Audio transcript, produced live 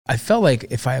I felt like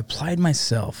if I applied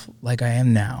myself like I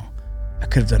am now, I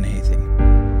could have done anything.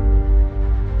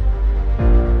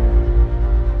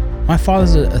 My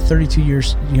father's a 32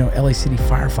 years, LA City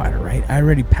firefighter, right? I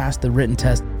already passed the written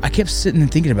test. I kept sitting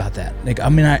and thinking about that. Like,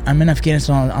 I'm in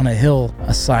Afghanistan on a hill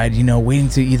aside, waiting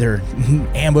to either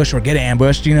ambush or get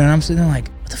ambushed, and I'm sitting there like,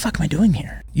 what the fuck am I doing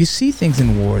here? You see things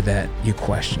in war that you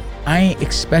question. I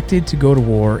expected to go to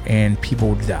war and people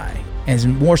would die. And it's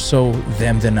more so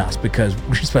them than us, because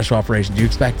we're special operations. You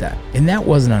expect that. And that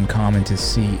wasn't uncommon to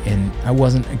see, and I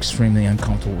wasn't extremely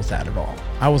uncomfortable with that at all.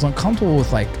 I was uncomfortable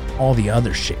with like all the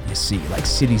other shit you see, like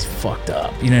cities fucked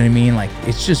up, you know what I mean? Like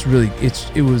it's just really,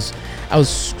 I was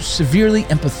severely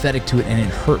empathetic to it, and it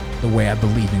hurt the way I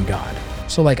believe in God.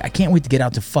 So like, I can't wait to get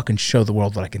out to fucking show the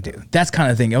world what I can do. That's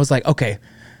kind of thing. I was like, okay,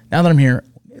 now that I'm here,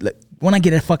 when I get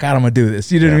the fuck out, I'm gonna do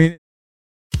this. You know what I mean?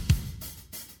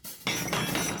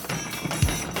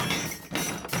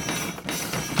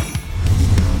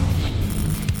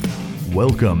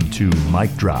 Welcome to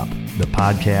Mic Drop, the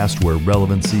podcast where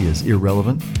relevancy is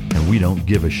irrelevant and we don't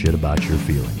give a shit about your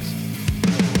feelings.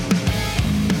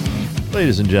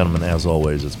 Ladies and gentlemen, as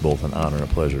always, it's both an honor and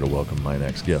a pleasure to welcome my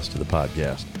next guest to the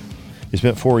podcast. He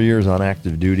spent 4 years on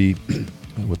active duty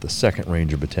with the 2nd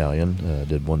Ranger Battalion,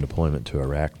 did 1 deployment to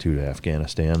Iraq, 2 to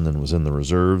Afghanistan, then was in the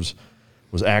reserves,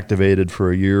 was activated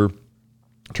for a year,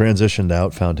 transitioned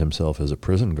out, found himself as a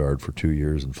prison guard for 2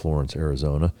 years in Florence,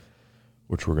 Arizona,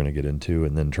 which we're going to get into,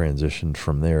 and then transitioned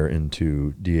from there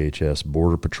into DHS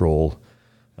Border Patrol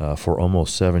for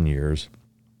almost 7 years,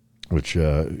 which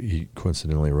he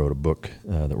coincidentally wrote a book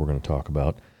that we're going to talk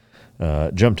about.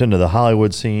 Jumped into the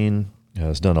Hollywood scene,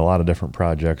 has done a lot of different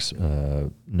projects,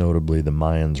 notably The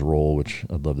Mayans Role, which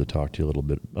I'd love to talk to you a little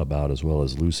bit about, as well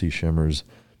as Lucy Shimmers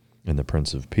and The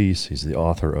Prince of Peace. He's the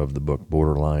author of the book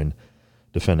Borderline,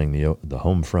 Defending the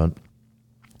Home Front.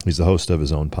 He's the host of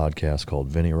his own podcast called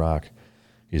Vinny Rock.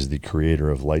 He's the creator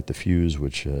of Light the Fuse,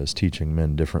 which is teaching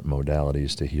men different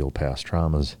modalities to heal past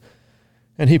traumas.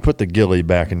 And he put the ghillie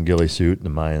back in ghillie suit. The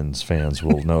Mayans fans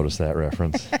will notice that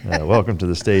reference. Welcome to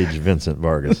the stage, Vincent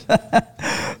Vargas.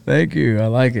 Thank you. I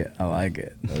like it. I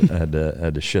had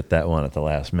to shit that one at the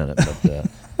last minute.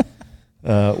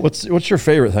 But what's your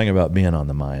favorite thing about being on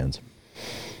the Mayans?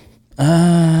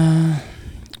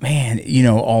 Man,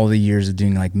 all the years of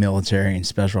doing like military and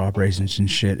special operations and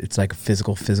shit, it's like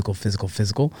physical.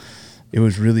 It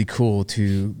was really cool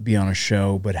to be on a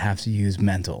show, but have to use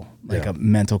mental, a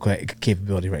mental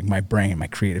capability, like my brain, my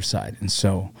creative side. And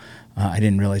so I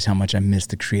didn't realize how much I missed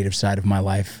the creative side of my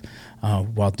life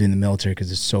while doing the military,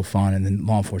 because it's so fun, and then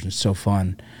law enforcement is so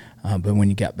fun. But when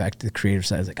you got back to the creative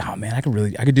side, I was like, oh man, I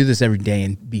could do this every day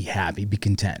and be happy, be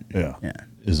content. Yeah.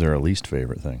 Is there a least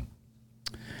favorite thing?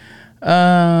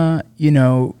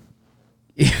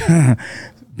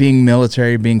 Being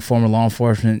military, being former law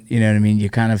enforcement, you know what I mean?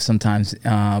 You kind of sometimes,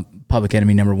 public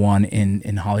enemy number one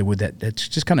in Hollywood, that's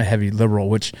just kind of heavy liberal,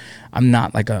 which I'm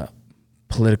not like a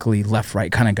politically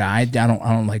left-right kind of guy. I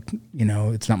don't like,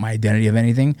 it's not my identity of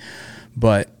anything,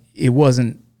 but it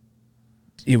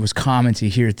was common to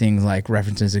hear things like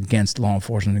references against law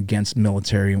enforcement, against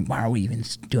military. Why are we even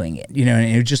doing it? And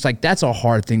it was just like, that's a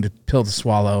hard thing to pill to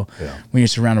swallow when you're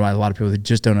surrounded by a lot of people that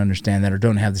just don't understand that or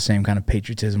don't have the same kind of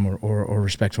patriotism or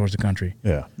respect towards the country.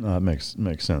 Yeah, no, it makes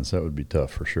sense. That would be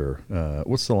tough for sure.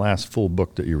 What's the last full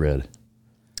book that you read?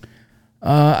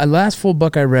 The last full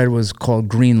book I read was called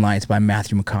Green Lights by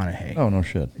Matthew McConaughey. Oh, no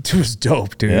shit. It was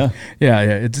dope, dude. Yeah,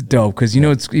 it's dope, because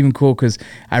it's even cool because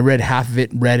I read half of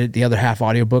it, read it, the other half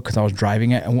audiobook, because I was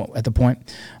driving it at the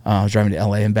point. I was driving to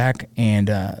LA and back, and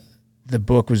the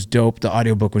book was dope. The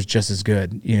audiobook was just as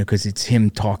good, because it's him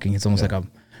talking. It's almost like a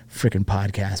freaking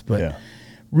podcast, but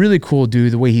really cool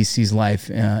dude, the way he sees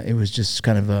life. It was just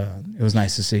kind of it was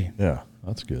nice to see. Yeah.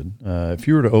 That's good. If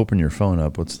you were to open your phone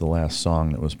up, what's the last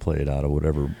song that was played out of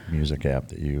whatever music app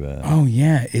that you... Oh,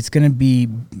 yeah. It's going to be,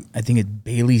 I think it's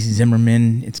Bailey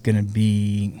Zimmerman. It's going to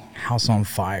be House on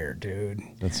Fire, dude.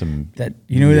 That's some...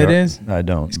 You know who that is? I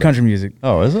don't. It's country music.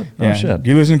 Oh, is it? Yeah. Oh, shit. Do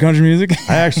you listen to country music?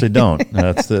 I actually don't.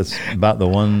 That's about the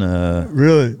one...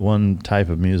 really? One type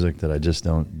of music that I just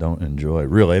don't enjoy.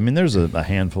 Really. I mean, there's a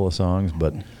handful of songs,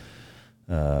 but...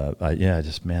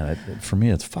 for me,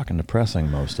 it's fucking depressing,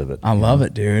 most of it. I love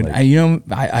it, dude. Like,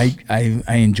 I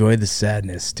enjoy the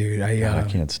sadness, dude. I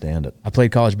can't stand it. I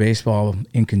played college baseball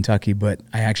in Kentucky, but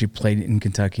I actually played in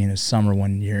Kentucky in the summer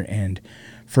one year, and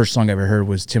first song I ever heard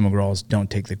was Tim McGraw's "Don't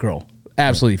Take the Girl."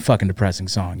 Absolutely fucking depressing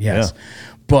song, yes. Yeah.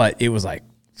 But it was like,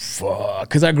 fuck,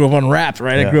 because I grew up on rap,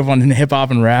 right? Yeah. I grew up on hip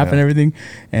hop and rap and everything.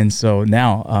 And so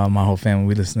now my whole family,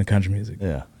 we listen to country music.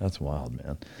 Yeah, that's wild,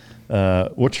 man.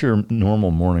 What's your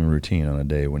normal morning routine on a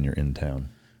day when you're in town?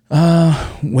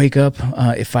 Wake up.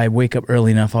 If I wake up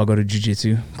early enough, I'll go to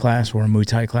jiu-jitsu class or a Muay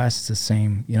Thai class. It's the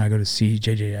same. I go to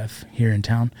CJJF here in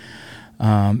town.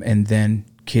 And then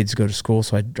kids go to school.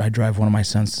 So I drive one of my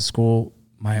sons to school.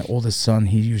 My oldest son,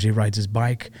 he usually rides his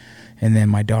bike. And then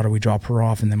my daughter, we drop her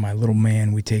off. And then my little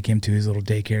man, we take him to his little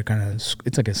daycare kind of.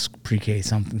 It's like a pre-K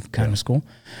something kind of school.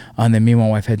 And then me and my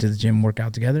wife head to the gym, work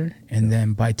out together. And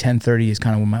then by 10:30 is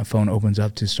kind of when my phone opens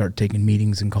up to start taking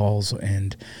meetings and calls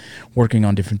and working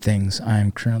on different things.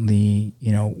 I'm currently,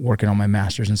 working on my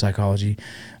master's in psychology.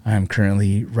 I'm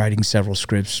currently writing several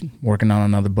scripts, working on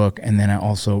another book. And then I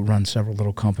also run several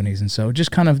little companies. And so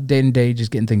just kind of day to day,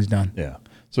 just getting things done. Yeah.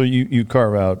 So you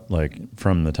carve out, like,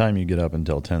 from the time you get up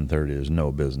until 10:30, there's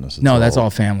no business. No, that's all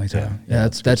family time. Yeah,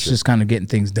 that's just kind of getting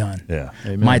things done. Yeah.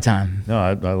 Amen. My time. No,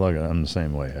 I like it. I'm the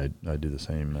same way. I do the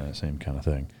same kind of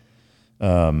thing.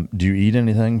 Do you eat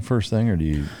anything first thing, or do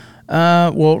you?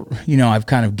 Well, I've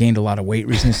kind of gained a lot of weight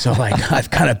recently, so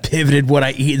I've kind of pivoted what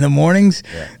I eat in the mornings.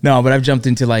 Yeah. No, but I've jumped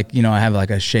into I have like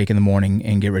a shake in the morning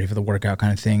and get ready for the workout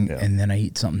kind of thing, and then I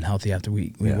eat something healthy after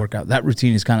we work out. That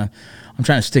routine is kind of, I'm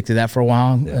trying to stick to that for a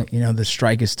while. Yeah. The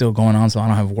strike is still going on, so I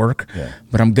don't have work,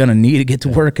 but I'm gonna need to get to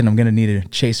work, and I'm gonna need to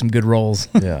chase some good rolls.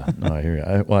 Yeah, no, I hear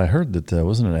you. I heard that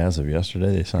wasn't it as of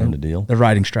yesterday they signed a deal? The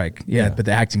writing strike, but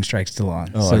the acting strike's still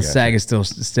on. So the SAG is still.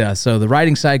 So the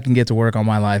writing side can get to work on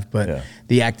my life, but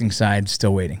the acting side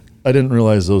still waiting. I didn't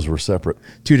realize those were separate.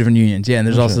 Two different unions, and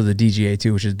there's also the DGA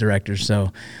too, which is directors.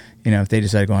 So, if they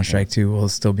decide to go on strike too, we'll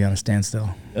still be on a standstill.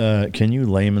 Can you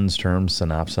layman's terms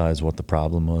synopsize what the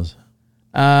problem was?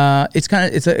 It's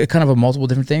kind of a multiple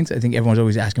different things. I think everyone's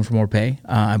always asking for more pay.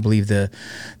 I believe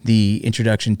the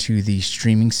introduction to the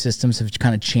streaming systems have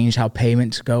kind of changed how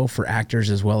payments go for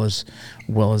actors, as well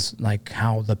as like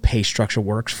how the pay structure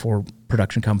works for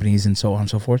production companies and so on and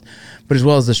so forth. But as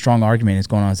well as the strong argument that's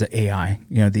going on is the AI,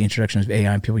 the introduction of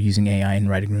AI and people using AI in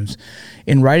writing rooms.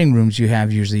 In writing rooms, you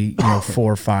have usually,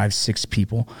 4, 5, 6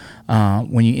 people.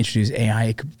 When you introduce AI,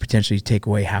 it could potentially take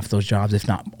away half those jobs, if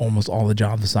not almost all the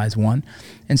jobs besides one.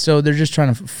 And so they're just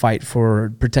trying to fight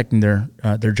for protecting their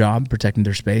job, protecting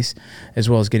their space, as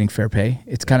well as getting fair pay.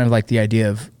 It's kind of like the idea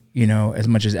of, as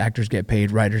much as actors get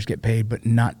paid, writers get paid, but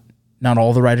not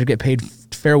all the writers get paid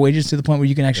fair wages to the point where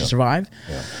you can actually survive.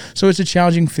 Yeah. So it's a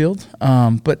challenging field.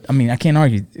 But I mean, I can't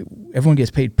argue. Everyone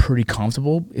gets paid pretty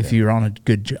comfortable if you're on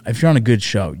a good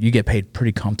show. You get paid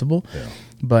pretty comfortable. Yeah.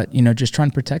 But just trying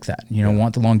to protect that.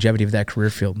 Want the longevity of that career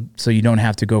field, so you don't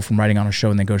have to go from writing on a show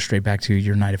and then go straight back to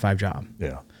your 9-to-5 job.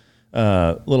 Yeah.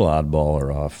 Little oddball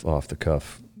or off the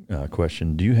cuff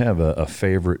question. Do you have a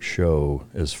favorite show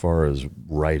as far as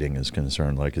writing is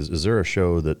concerned? Like, is there a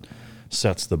show that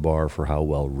sets the bar for how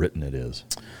well written it is?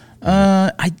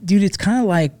 It's kind of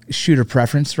like shooter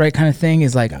preference, right? Kind of thing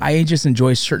is like, I just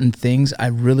enjoy certain things. I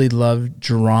really love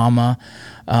drama.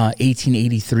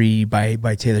 1883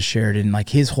 by Taylor Sheridan, like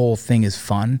his whole thing is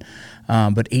fun.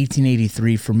 But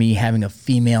 1883 for me, having a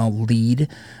female lead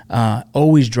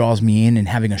always draws me in, and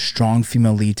having a strong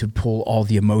female lead to pull all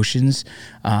the emotions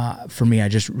for me, I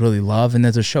just really love. And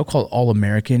there's a show called All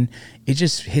American. It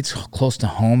just hits close to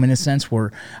home in a sense,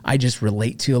 where I just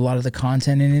relate to a lot of the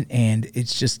content in it, and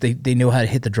it's just they know how to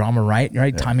hit the drama right?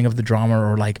 Yeah. Timing of the drama,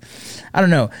 or like, I don't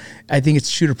know. I think it's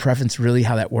shooter preference really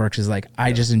how that works is like,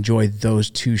 I just enjoy those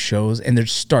two shows, and they're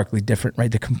starkly different,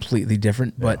 right? They're completely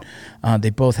different, but they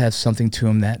both have something to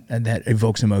them that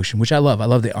evokes emotion, which I love. I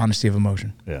love the honesty of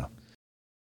emotion. Yeah.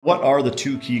 What are the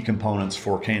two key components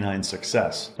for canine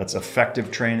success? That's effective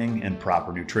training and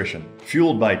proper nutrition.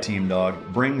 Fueled by Team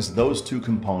Dog brings those two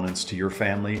components to your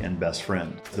family and best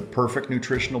friend. The perfect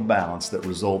nutritional balance that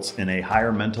results in a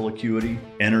higher mental acuity,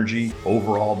 energy,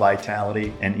 overall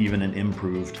vitality, and even an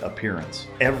improved appearance.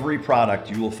 Every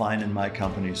product you will find in my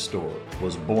company's store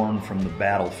was born from the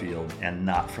battlefield and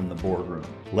not from the boardroom.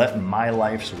 Let my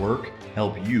life's work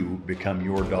help you become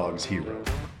your dog's hero.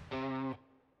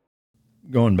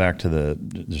 Going back to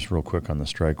just real quick on the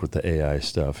strike with the AI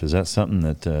stuff, is that something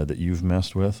that you've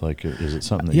messed with? Like, is it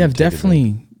something that you've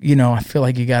definitely, I feel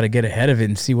like you got to get ahead of it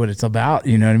and see what it's about.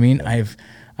 You know what I mean? Yeah.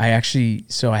 I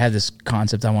had this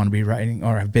concept I want to be writing,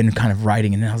 or I've been kind of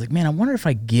writing, and then I was like, man, I wonder if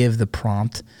I give the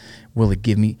prompt, will it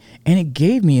give me? And it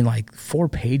gave me like 4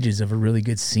 pages of a really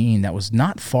good scene that was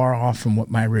not far off from what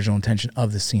my original intention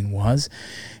of the scene was.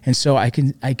 And so I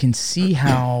can see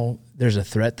how there's a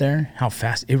threat there, how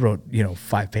fast it wrote,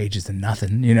 5 pages and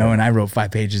nothing, and I wrote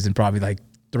 5 pages in probably like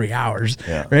 3 hours,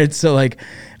 right? So like,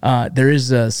 there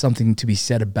is something to be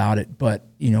said about it, but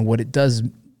what it does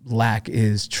lack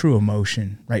is true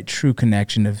emotion, right? True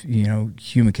connection of,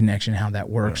 human connection, how that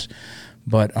works. Yeah.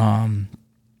 But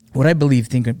what I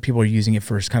think people are using it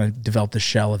for is kind of develop the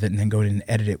shell of it and then go in and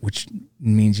edit it, which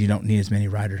means you don't need as many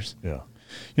writers. Yeah.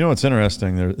 You know, what's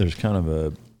interesting, there's kind of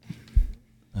a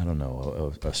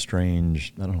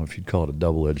strange, I don't know if you'd call it a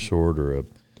double-edged sword or a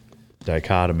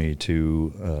dichotomy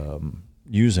to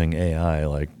using AI,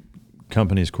 like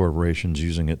companies, corporations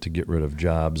using it to get rid of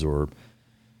jobs, or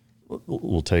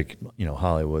we'll take,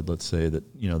 Hollywood, let's say that,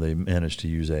 they manage to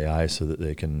use AI so that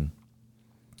they can,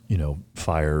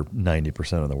 fire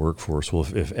 90% of the workforce. Well,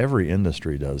 if every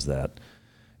industry does that,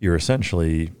 you're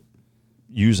essentially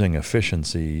using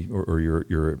efficiency, or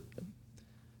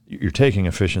you're taking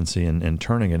efficiency and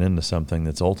turning it into something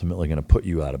that's ultimately going to put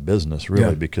you out of business,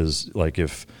 really, because like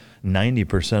if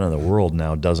 90% of the world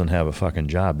now doesn't have a fucking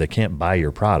job, they can't buy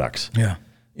your products. Yeah.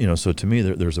 So to me,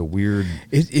 there's a weird...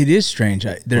 It is strange.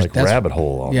 There's like rabbit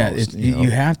hole almost. Yeah,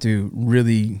 you have to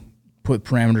really put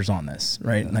parameters on this,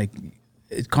 right? Yeah. Like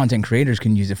content creators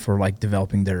can use it for like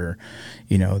developing their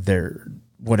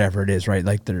whatever it is, right?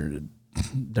 Like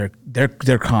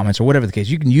their comments or whatever the case.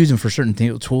 You can use them for certain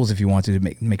tools if you want to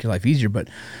make your life easier. But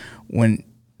when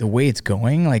the way it's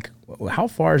going, like how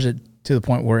far is it to the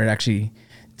point where it actually...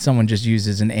 someone just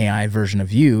uses an AI version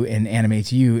of you and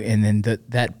animates you, and then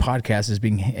that podcast is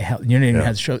being held. You don't even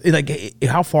have to show. Like,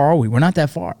 how far are we? We're not that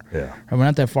far. Yeah, we're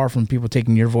not that far from people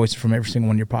taking your voice from every single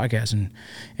one of your podcasts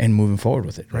and moving forward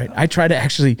with it. Right?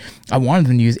 Yeah. I wanted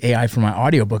them to use AI for my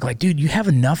audiobook. Like, dude, you have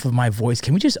enough of my voice.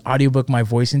 Can we just audiobook my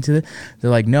voice into it? They're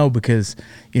like, no, because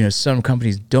some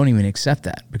companies don't even accept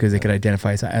that because they could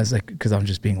identify as like, because I'm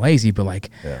just being lazy. But like,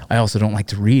 I also don't like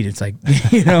to read. It's like,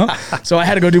 so I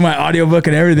had to go do my audiobook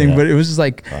and everything. Yeah. But it was just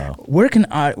like, where can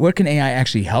AI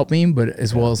actually help me? But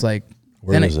as well as like,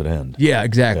 where does it end? Yeah,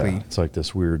 exactly. Yeah. It's like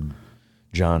this weird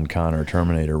John Connor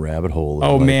Terminator rabbit hole.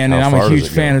 Oh, like, man, and I'm a huge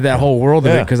fan of that whole world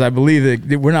of it because I believe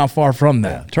that we're not far from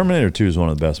that. Yeah. Terminator 2 is one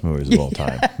of the best movies of all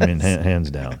time. I mean,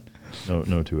 hands down.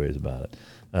 No two ways about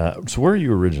it. So where are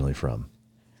you originally from?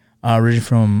 Originally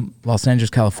from Los Angeles,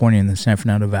 California, in the San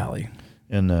Fernando Valley.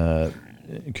 And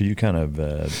could you kind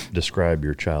of describe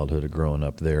your childhood of growing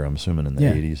up there? I'm assuming in the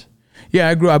 80s. Yeah,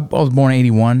 I was born in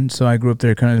 81, so I grew up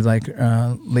there kind of like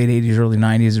late 80s, early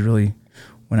 90s is really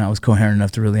when I was coherent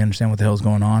enough to really understand what the hell was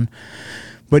going on.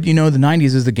 But, the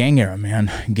 90s is the gang era, man.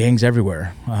 Gangs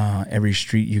everywhere. Every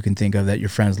street you can think of that your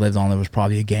friends lived on, there was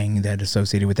probably a gang that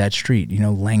associated with that street.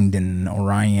 Langdon,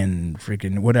 Orion,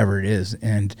 freaking whatever it is.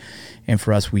 And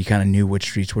for us, we kind of knew which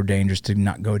streets were dangerous to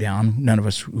not go down.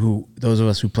 Those of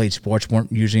us who played sports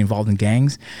weren't usually involved in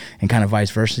gangs, and kind of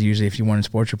vice versa. Usually if you weren't in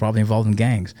sports, you're probably involved in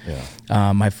gangs.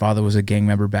 Yeah. My father was a gang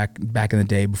member back in the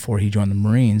day before he joined the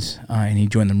Marines, and he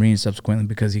joined the Marines subsequently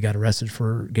because he got arrested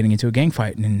for getting into a gang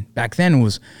fight. And back then it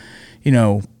was,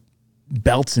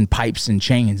 belts and pipes and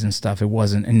chains and stuff. It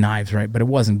wasn't, and knives, right? But it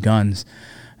wasn't guns.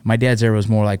 My dad's era was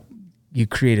more like you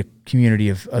create a community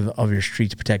of your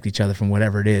street to protect each other from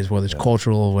whatever it is, whether it's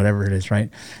cultural or whatever it is, right?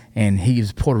 And he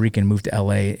was Puerto Rican, moved to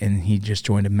LA, and he just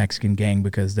joined a Mexican gang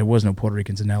because there was no Puerto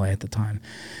Ricans in LA at the time.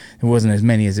 There wasn't as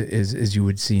many as you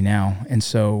would see now. And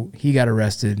so he got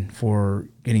arrested for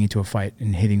getting into a fight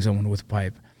and hitting someone with a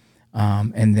pipe.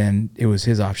 And then it was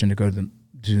his option to go to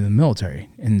the military,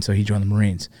 and so he joined the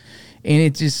Marines. And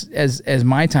it just, as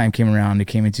my time came around, it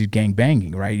came into gang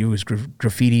banging, right? It was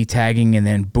graffiti tagging, and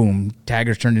then boom,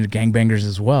 taggers turned into gangbangers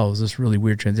as well. It was this really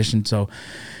weird transition. So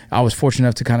I was fortunate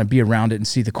enough to kind of be around it and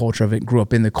see the culture of it, grew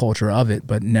up in the culture of it,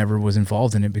 but never was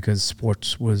involved in it because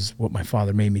sports was what my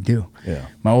father made me do. Yeah.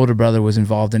 My older brother was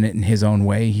involved in it in his own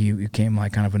way. He became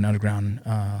like kind of an underground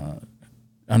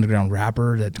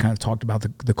rapper that kind of talked about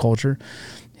the culture.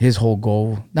 His whole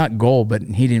but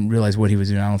he didn't realize what he was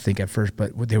doing, I don't think, at first,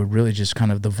 but they were really just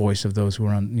kind of the voice of those who were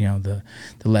on, the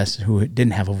less, who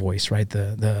didn't have a voice, right?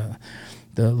 The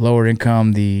lower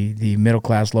income, the middle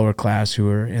class, lower class, who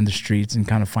are in the streets and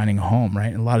kind of finding a home,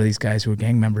 right? And a lot of these guys who are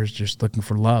gang members just looking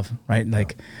for love, right?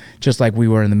 Like, just like we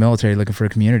were in the military looking for a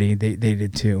community, they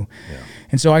did too. Yeah.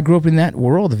 And so I grew up in that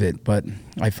world of it, but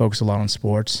I focused a lot on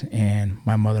sports, and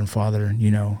my mother and father,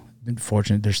 been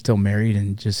fortunate, they're still married,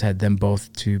 and just had them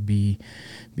both to be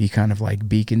kind of like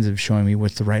beacons of showing me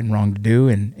what's the right and wrong to do,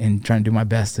 and trying to do my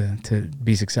best to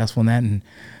be successful in that. And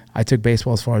I took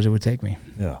baseball as far as it would take me.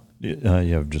 Yeah. You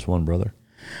have just one brother?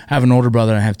 I have an older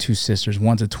brother, and I have two sisters.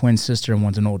 One's a twin sister and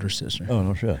one's an older sister. Oh,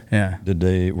 no shit. Yeah.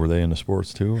 Were they into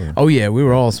sports too? Or? Oh yeah, we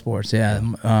were all sports. Yeah.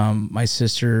 My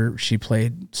sister, she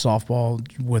played softball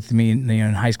with me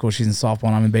in high school. She's in softball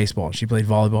and I'm in baseball. She played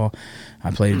volleyball. I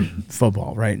played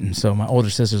football, right? And so my older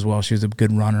sister as well, she was a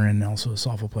good runner and also a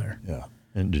softball player. Yeah.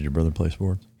 And did your brother play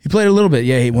sports? He played a little bit,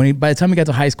 yeah. By the time he got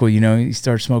to high school, he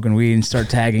started smoking weed and started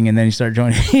tagging, and then he started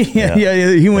joining.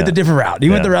 He went a different route. He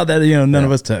went the route that none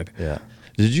of us took. Yeah.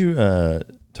 Did you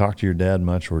talk to your dad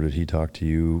much, or did he talk to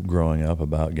you growing up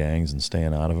about gangs and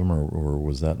staying out of them, or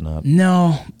was that not?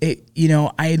 No,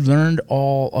 I learned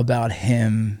all about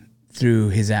him through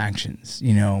his actions.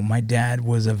 My dad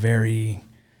was a very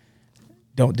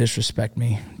don't disrespect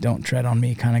me, don't tread on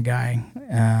me kind of guy.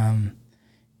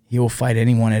 He will fight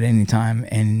anyone at any time,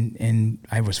 and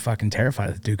I was fucking terrified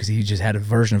of the dude because he just had a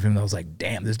version of him that was like,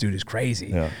 damn, this dude is crazy.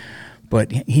 Yeah.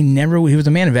 But he was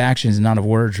a man of actions, not of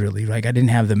words, really. Like, I didn't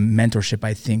have the mentorship,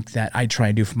 I think, that I try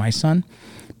to do for my son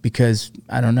because,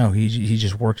 I don't know, he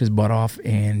just worked his butt off,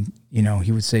 and,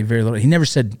 he would say very little. He never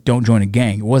said, don't join a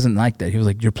gang. It wasn't like that. He was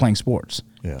like, you're playing sports.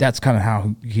 Yeah. That's kind of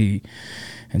how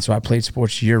and so I played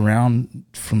sports year-round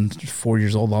from 4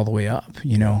 years old all the way up,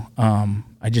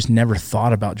 I just never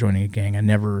thought about joining a gang. I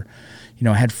never,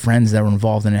 I had friends that were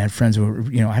involved in it. I had friends who were,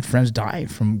 I had friends die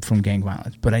from gang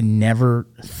violence, but I never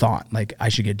thought like I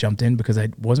should get jumped in because I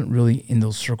wasn't really in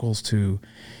those circles to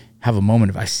have a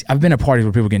moment of, I've been at parties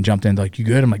where people getting jumped in, like, you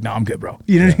good? I'm like, no, I'm good, bro.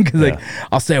 Because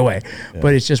I'll stay away. Yeah.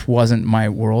 But it just wasn't my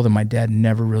world, and my dad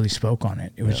never really spoke on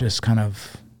it. It was just kind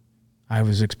of, I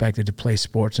was expected to play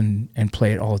sports and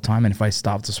play it all the time. And if I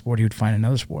stopped the sport, he would find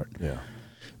another sport. Yeah.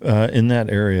 In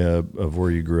that area of where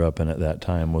you grew up in at that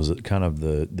time, was it kind of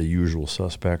the usual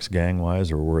suspects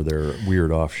gang-wise, or were there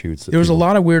weird offshoots? There was a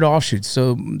lot of weird offshoots.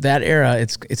 So that era,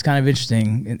 it's kind of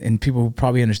interesting, and people who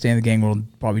probably understand the gang world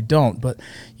probably don't, but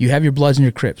you have your Bloods and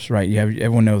your Crips, right?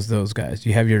 Everyone knows those guys.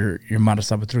 You have your Mara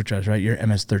Salvatruchas, right? Your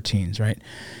MS-13s, right?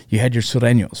 You had your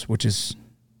Sureños, which is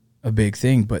a big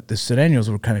thing, but the Sureños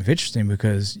were kind of interesting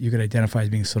because you could identify as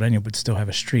being Sureño but still have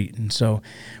a street. And so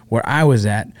where I was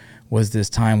at was this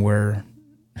time where,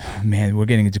 man, we're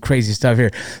getting into crazy stuff here.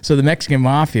 So the Mexican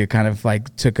Mafia kind of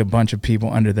like took a bunch of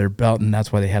people under their belt, and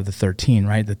that's why they have the 13,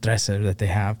 right? The Trece that they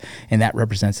have. And that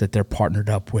represents that they're partnered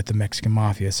up with the Mexican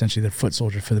Mafia. Essentially, they're foot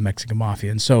soldiers for the Mexican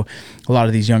Mafia. And so a lot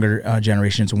of these younger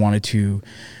generations wanted to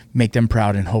make them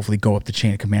proud and hopefully go up the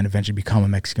chain of command, eventually become a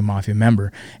Mexican Mafia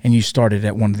member. And you started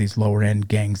at one of these lower end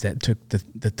gangs that took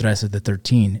the Trece, the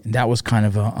 13. And that was kind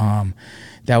of I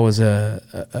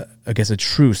guess a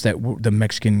truce that the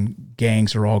Mexican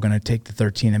gangs are all going to take the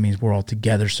 13. That means we're all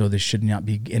together, so there should not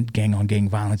be gang on gang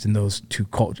violence in those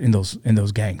in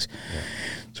those gangs. Yeah.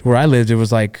 So where I lived, it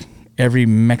was like every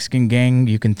Mexican gang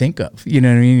you can think of. You know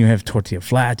what I mean? You have Tortilla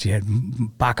Flats, you had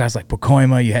Bacas like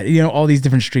Pacoima, you had all these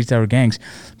different streets that were gangs.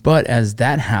 But as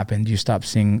that happened, you stopped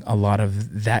seeing a lot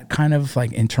of that kind of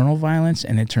like internal violence,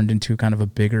 and it turned into kind of a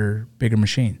bigger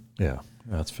machine. Yeah.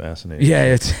 That's fascinating. Yeah,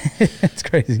 it's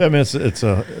crazy. I mean,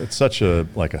 it's such a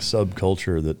like a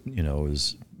subculture that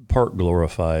is part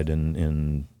glorified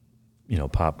in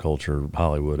pop culture,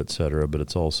 Hollywood, et cetera. But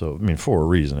it's also, for a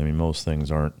reason. I mean, most things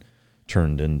aren't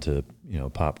turned into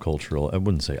pop cultural. I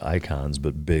wouldn't say icons,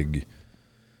 but big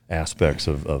aspects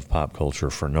of pop culture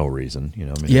for no reason.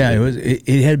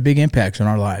 It had big impacts on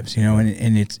our lives.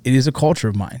 And it is a culture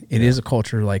of mine. It is a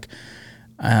culture like.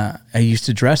 I used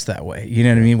to dress that way. You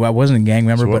know what I mean? Well, I wasn't a gang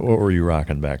member. So what were you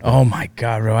rocking back then? Oh, my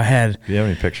God, bro. Do you have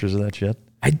any pictures of that yet?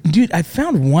 I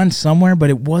found one somewhere, but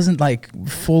it wasn't like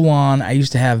full on. I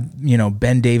used to have,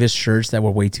 Ben Davis shirts that were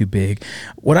way too big.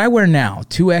 What I wear now,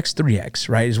 2X, 3X,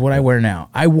 right, is what I wear now.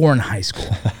 I wore in high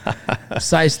school.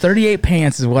 Size 38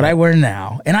 pants is what I wear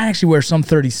now. And I actually wear some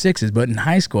 36s, but in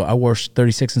high school, I wore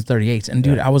 36s and 38s. And,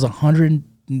 dude, I was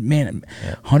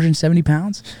 170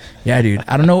 pounds. Yeah, dude.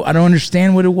 I don't know. I don't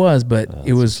understand what it was, but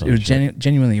it was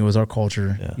genuinely, it was our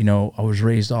culture. Yeah. I was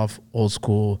raised off old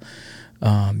school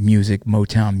music,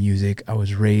 Motown music. I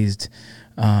was raised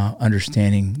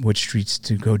understanding which streets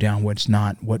to go down, which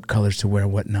not, what colors to wear,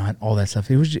 what not, all that stuff.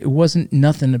 It wasn't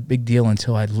nothing a big deal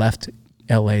until I left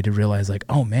LA to realize like,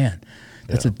 oh man,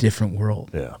 that's a different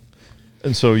world. Yeah.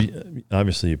 And so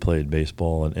obviously you played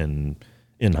baseball and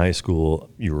in high school,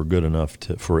 you were good enough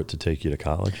for it to take you to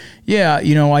college? Yeah,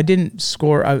 I didn't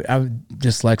score. I was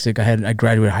dyslexic. I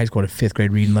graduated high school at a 5th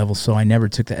grade reading level, so I never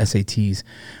took the SATs.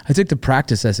 I took the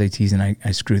practice SATs, and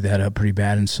I screwed that up pretty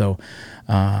bad. And so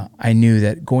I knew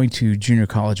that going to junior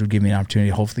college would give me an opportunity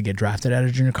to hopefully get drafted out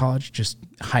of junior college, just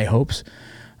high hopes.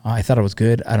 I thought I was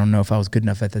good. I don't know if I was good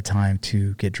enough at the time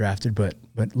to get drafted, but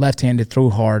left-handed, throw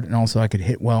hard, and also I could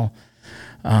hit well.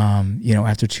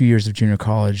 After 2 years of junior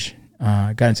college,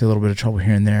 got into a little bit of trouble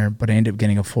here and there, but I ended up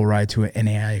getting a full ride to an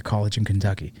NAIA college in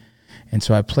Kentucky. And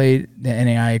so I played the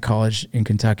NAIA college in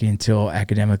Kentucky until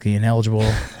academically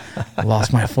ineligible,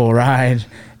 lost my full ride,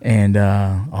 and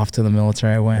off to the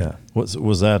military I went. Yeah.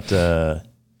 Was that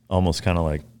almost kind of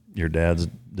like your dad's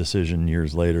decision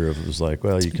years later? If it was like,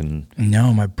 well, you can.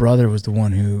 No, my brother was the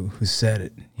one who said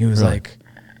it. He was Really? like,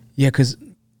 yeah, because,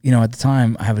 you know, at the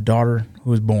time I have a daughter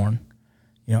who was born,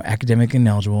 you know, academic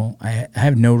ineligible. I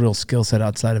have no real skill set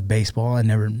outside of baseball. I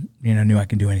never, you know, knew I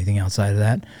could do anything outside of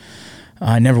that.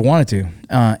 I never wanted to.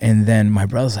 And then my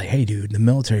brother's like, hey, dude, the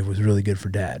military was really good for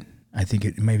Dad. I think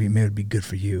it would be good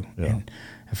for you. Yeah. And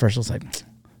at first I was like,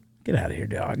 get out of here,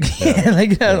 dog.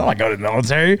 Like, I don't want to go to the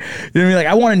military. You know what I mean? Like,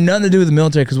 I wanted nothing to do with the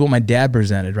military because what my dad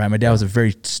presented, right? My dad was a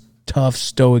very tough,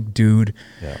 stoic dude.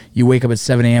 Yeah. You wake up at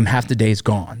 7 a.m., half the day's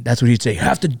gone. That's what he'd say.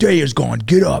 Half the day is gone.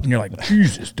 Get up. And you're like,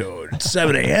 Jesus, dude, it's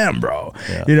 7 a.m., bro.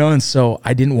 Yeah. You know, and so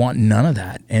I didn't want none of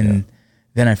that. And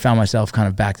then I found myself kind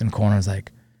of backed in the corner. I was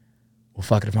like, well,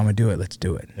 fuck it. If I'm going to do it, let's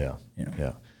do it. Yeah. You know?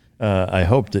 Yeah. I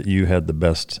hope that you had the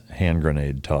best hand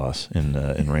grenade toss in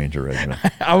Ranger Regiment.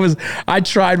 I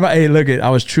tried my, hey, look at, I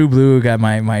was true blue, got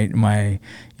my,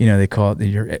 you know, they call it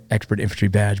your expert infantry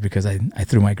badge because I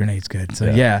threw my grenades good. So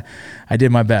yeah, I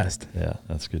did my best. Yeah,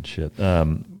 that's good shit.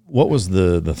 What was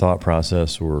the thought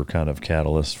process or kind of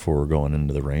catalyst for going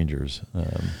into the Rangers?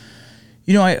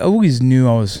 You know, I always knew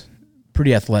I was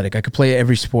pretty athletic. I could play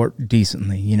every sport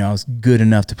decently. You know, I was good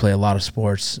enough to play a lot of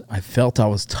sports. I felt I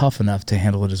was tough enough to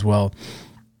handle it as well.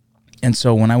 And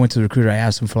so when I went to the recruiter, I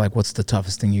asked them for like, what's the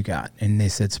toughest thing you got? And they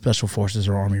said Special Forces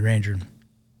or Army Ranger.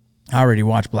 I already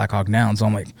watched Black Hawk Down, so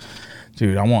I'm like,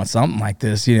 dude, I want something like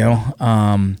this, you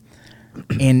know?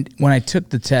 And when I took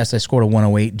the test, I scored a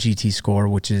 108 GT score,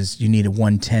 which is you need a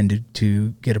 110 to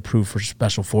get approved for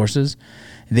Special Forces.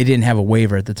 And they didn't have a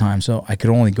waiver at the time, so I could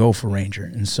only go for Ranger.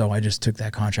 And so I just took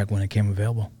that contract when it came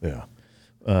available. Yeah.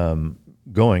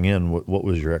 Going in, what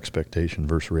was your expectation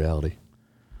versus reality?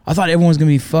 I thought everyone was going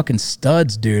to be fucking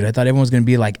studs, dude. I thought everyone was going to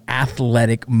be like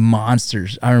athletic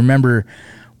monsters. I remember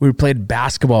we played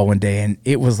basketball one day, and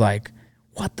it was like,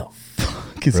 what the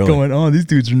fuck is going on? These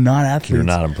dudes are not athletes. You're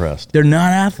not impressed. They're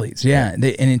not athletes, yeah. And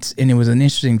it was an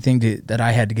interesting thing that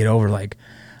I had to get over. Like,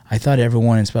 I thought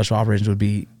everyone in special operations would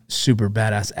be super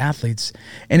badass athletes,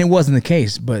 and it wasn't the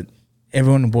case. But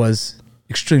everyone was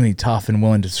extremely tough and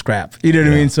willing to scrap. You know what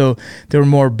I mean? So they were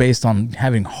more based on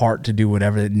having heart to do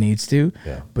whatever it needs to,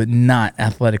 but not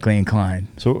athletically inclined.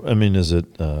 So, I mean, is it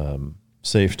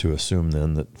safe to assume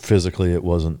then that physically it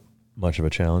wasn't much of a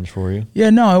challenge for you? Yeah,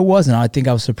 no, it wasn't. I think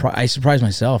I was surprised. I surprised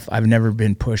myself. I've never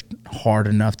been pushed hard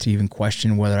enough to even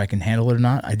question whether I can handle it or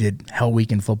not. I did Hell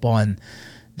Week in football, and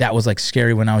that was like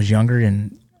scary when I was younger,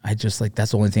 and I just like,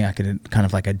 that's the only thing I could kind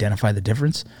of like identify the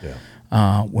difference.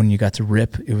 Yeah. When you got to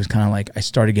RIP, it was kind of like I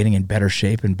started getting in better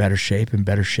shape and better shape and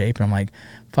better shape. And I'm like,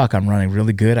 fuck, I'm running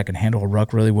really good. I can handle a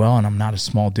ruck really well. And I'm not a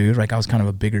small dude. Like I was kind of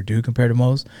a bigger dude compared to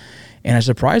most. And I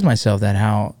surprised myself that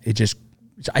how it just,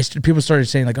 people started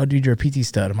saying like, oh dude, you're a PT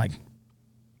stud. I'm like,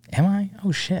 am I?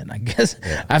 Oh shit. I guess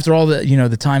after all the, you know,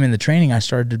 the time in the training, I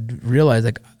started to realize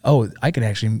like, oh, I can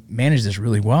actually manage this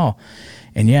really well.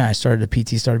 And yeah, the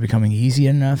PT started becoming easy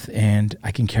enough, and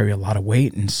I can carry a lot of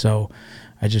weight. And so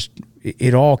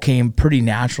it all came pretty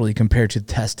naturally compared to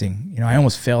testing. You know, I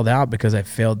almost failed out because I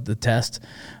failed the test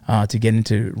to get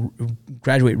into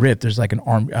graduate RIP. There's like an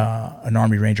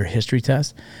Army Ranger history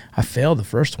test. I failed the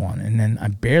first one, and then I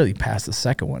barely passed the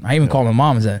second one. I even called my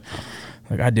mom and said,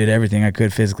 like, I did everything I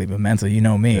could physically, but mentally, you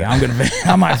know me,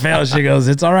 I might fail. She goes,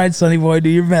 it's all right, sonny boy, do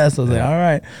your best. I was like, all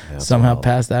right. Somehow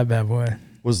passed that bad boy.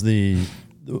 Was the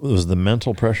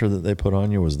mental pressure that they put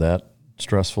on you, was that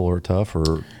stressful or tough?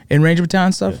 Or in Ranger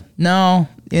Battalion stuff? Yeah. No.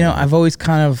 You know, I've always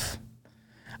kind of,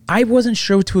 I wasn't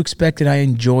sure what to expect, and I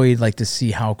enjoyed like to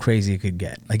see how crazy it could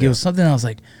get. Like it was something I was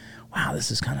like, wow,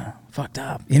 this is kind of fucked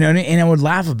up. You know, and I would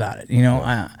laugh about it. You know,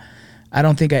 I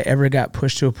don't think I ever got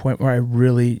pushed to a point where I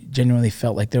really genuinely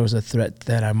felt like there was a threat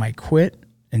that I might quit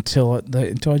until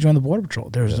I joined the Border Patrol.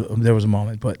 There was a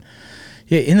moment. But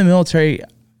yeah, in the military,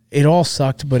 it all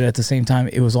sucked, but at the same time,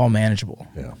 it was all manageable.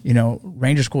 Yeah. You know,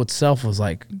 Ranger School itself was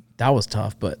like, that was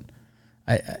tough, but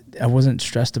I wasn't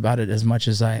stressed about it as much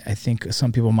as I think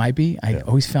some people might be. I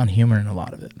always found humor in a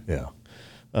lot of it. Yeah.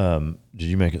 Did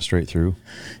you make it straight through?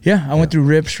 Yeah, I went through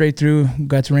RIP straight through,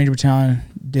 got to Ranger Battalion,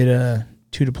 did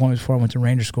 2 deployments before I went to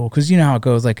Ranger School. Because you know how it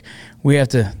goes. Like, we have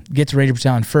to get to Ranger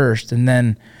Battalion first, and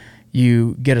then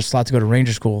you get a slot to go to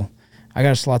Ranger School. I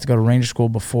got a slot to go to Ranger School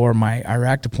before my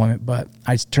Iraq deployment, but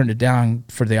I turned it down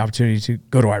for the opportunity to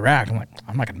go to Iraq. I'm like,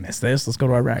 I'm not going to miss this. Let's go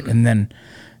to Iraq. And then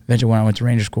eventually when I went to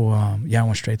Ranger School, I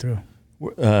went straight through.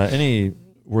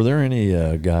 Were there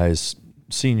any guys,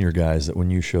 senior guys, that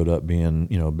when you showed up being,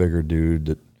 you know, a bigger dude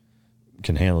that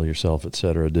can handle yourself, et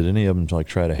cetera, did any of them like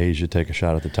try to haze you, take a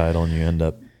shot at the title, and you end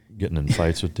up getting in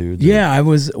fights with dudes? Yeah, I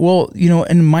was, well,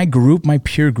 in my group, my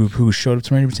peer group who showed up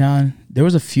to Ranger Battalion, there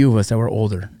was a few of us that were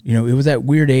older. It was that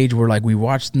weird age where like we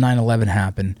watched 9/11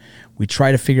 happen. We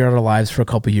tried to figure out our lives for a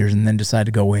couple of years and then decided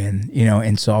to go in,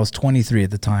 and so I was 23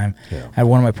 at the time. Yeah. I had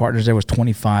one of my partners there was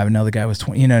 25, another guy was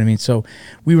 20, you know what I mean? So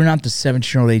we were not the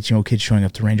 17-year-old, 18-year-old kids showing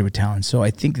up to Ranger Battalion. So I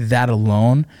think that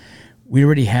alone, we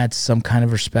already had some kind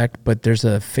of respect, but there's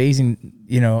a phasing,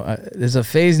 there's a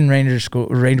phase in Ranger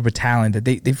Battalion that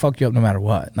they fuck you up no matter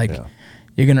what. Like,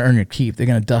 you're going to earn your keep. They're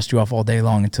going to dust you off all day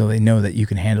long until they know that you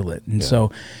can handle it. And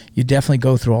so you definitely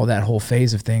go through all that whole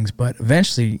phase of things. But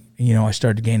eventually, I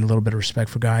started to gain a little bit of respect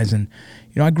for guys. And,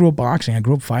 I grew up boxing. I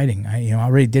grew up fighting. I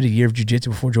already did a year of jiu-jitsu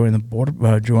before joining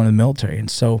the military. And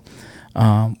so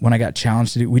when I got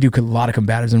challenged to do, we do a lot of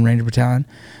combatives in Ranger Battalion.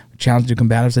 Challenged to do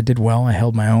combatives, I did well. I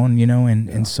held my own,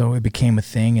 and so it became a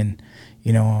thing. And,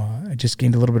 I just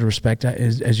gained a little bit of respect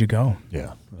as you go.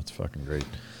 Yeah, that's fucking great.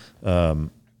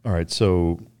 All right,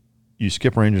 so you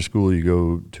skip Ranger School, you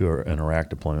go to an Iraq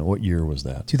deployment. What year was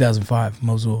that? 2005,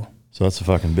 Mosul. So that's a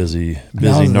fucking busy,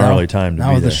 gnarly time to be there.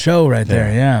 That was the show right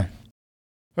there, yeah. All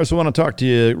right, so I want to talk to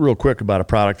you real quick about a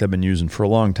product I've been using for a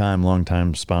long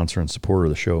time sponsor and supporter of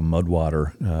the show,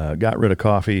 Mudwater. Got rid of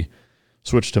coffee,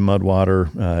 switched to Mudwater.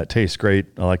 It tastes great.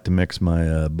 I like to mix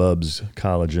my Bubs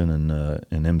collagen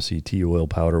and MCT oil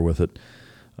powder with it,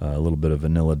 a little bit of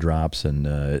vanilla drops, and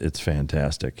it's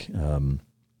fantastic.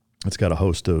 It's got a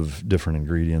host of different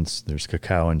ingredients. There's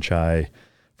cacao and chai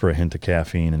for a hint of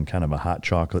caffeine and kind of a hot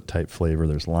chocolate type flavor.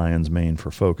 There's lion's mane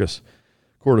for focus,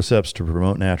 cordyceps to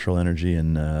promote natural energy,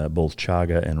 and both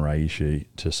chaga and reishi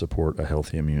to support a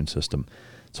healthy immune system.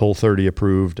 It's Whole30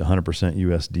 approved, 100%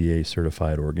 USDA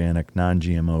certified organic,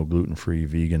 non-GMO, gluten-free,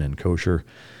 vegan, and kosher.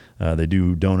 They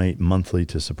do donate monthly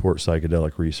to support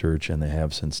psychedelic research, and they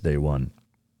have since day one.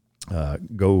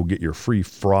 Go get your free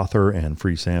frother and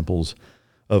free samples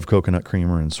of coconut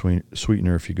creamer and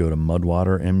sweetener if you go to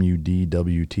Mudwater,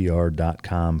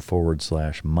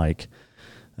 mudwtr.com/Mike.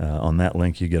 On that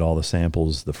link, you get all the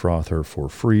samples, the frother for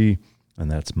free,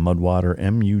 and that's Mudwater,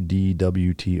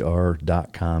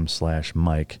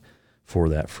 mudwtr.com/Mike for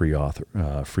that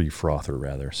free frother,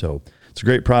 rather. So it's a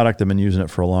great product. I've been using it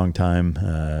for a long time.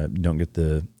 You don't get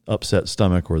the upset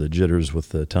stomach or the jitters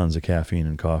with the tons of caffeine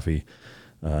and coffee.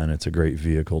 And it's a great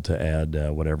vehicle to add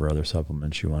whatever other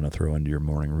supplements you want to throw into your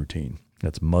morning routine.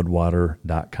 That's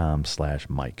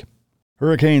mudwater.com/Mike.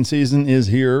 Hurricane season is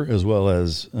here, as well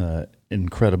as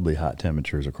incredibly hot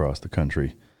temperatures across the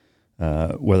country.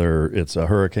 Whether it's a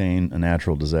hurricane, a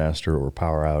natural disaster, or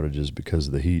power outages because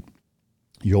of the heat,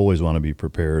 you always want to be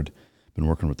prepared. Been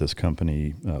working with this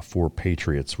company, 4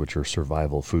 Patriots, which are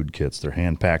survival food kits. They're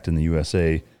hand-packed in the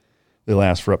USA. They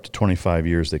last for up to 25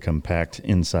 years. They come packed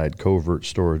inside covert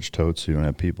storage totes so you don't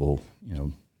have people,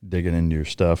 digging into your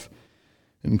stuff.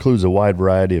 It includes a wide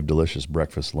variety of delicious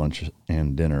breakfast, lunch,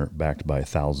 and dinner backed by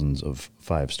thousands of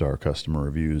 5-star customer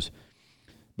reviews.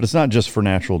 But it's not just for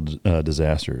natural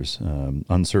disasters.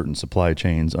 Uncertain supply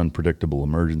chains, unpredictable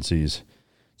emergencies.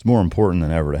 It's more important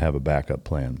than ever to have a backup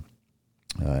plan.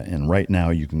 And right now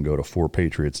you can go to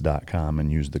 4patriots.com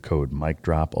and use the code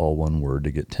MikeDrop, all one word,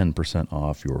 to get 10%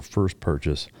 off your first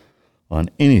purchase on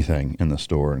anything in the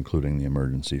store, including the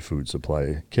emergency food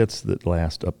supply kits that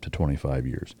last up to 25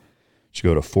 years. Just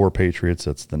go to 4Patriots,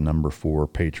 that's the number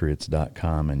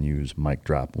 4patriots.com, and use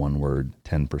MikeDrop, one word,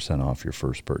 10% off your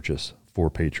first purchase.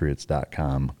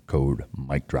 4patriots.com, code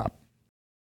MikeDrop.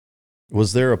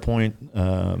 Was there a point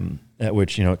at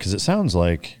which, because it sounds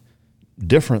like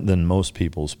different than most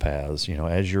people's paths,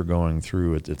 as you're going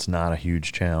through it, it's not a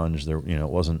huge challenge. There, it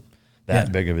wasn't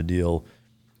that big of a deal.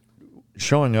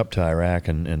 Showing up to Iraq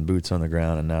and boots on the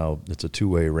ground, and now it's a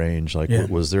 2-way range. Like,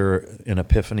 was there an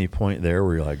epiphany point there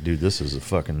where you're like, dude, this is a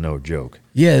fucking no joke?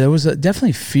 Yeah, there was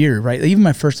definitely fear, right? Even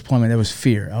my first deployment, there was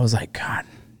fear. I was like, God,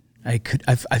 I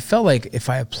felt like if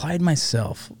I applied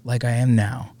myself like I am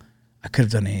now, I could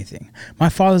have done anything. My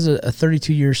father's a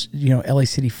 32-year, LA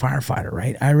City firefighter,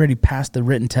 right? I already passed the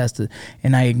written test,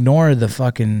 and I ignored the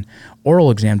fucking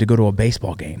oral exam to go to a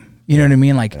baseball game. You know what I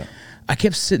mean? Like, I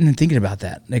kept sitting and thinking about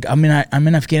that. Like, I'm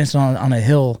in Afghanistan on a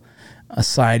hill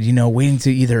aside, waiting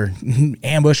to either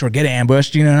ambush or get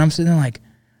ambushed, and I'm sitting there like,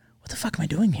 what the fuck am I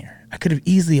doing here? I could have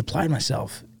easily applied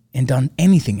myself and done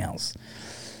anything else.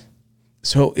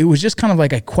 So it was just kind of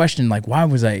like I questioned, like, why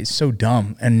was I so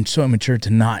dumb and so immature to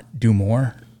not do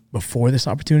more before this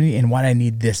opportunity, and why did I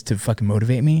need this to fucking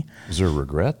motivate me? Is there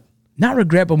regret? Not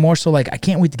regret, but more so like, I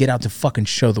can't wait to get out to fucking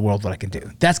show the world what I can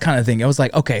do. That's kind of thing. I was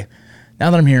like, okay,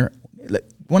 now that I'm here,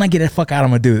 when I get the fuck out,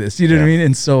 I'm going to do this. You know what I mean?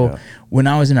 And so when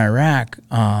I was in Iraq,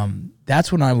 that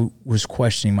that's when I was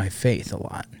questioning my faith a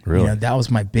lot. Really? You know, that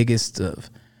was my biggest of,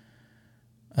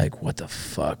 like, what the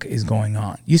fuck is going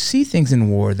on? You see things in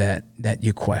war that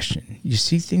you question. You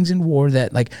see things in war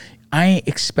that, like, I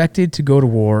expected to go to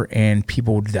war and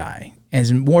people would die.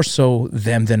 And more so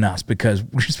them than us, because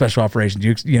we're special operations.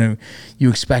 You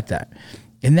expect that.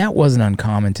 And that wasn't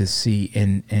uncommon to see,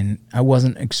 and I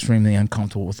wasn't extremely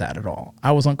uncomfortable with that at all.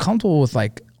 I was uncomfortable with,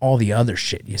 like, all the other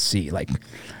shit you see. Like,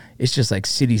 it's just like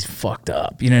cities fucked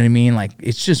up. You know what I mean? Like,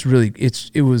 it's just really,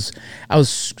 I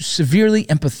was severely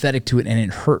empathetic to it, and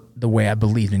it hurt the way I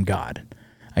believed in God,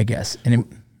 I guess. And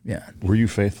yeah. Were you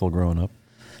faithful growing up?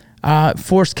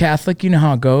 Forced Catholic, you know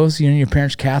how it goes. You know, your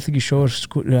parents Catholic, you show up,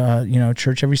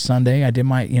 church every Sunday. I did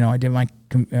my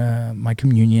my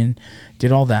communion,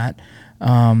 did all that.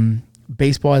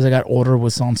 Baseball, as I got older,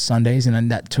 was on Sundays, and then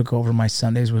that took over my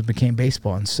Sundays, became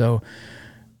baseball. And so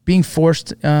being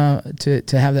forced to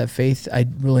have that faith, I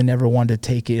really never wanted to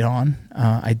take it on.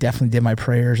 I definitely did my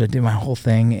prayers. I did my whole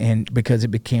thing, and because it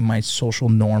became my social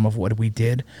norm of what we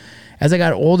did. As I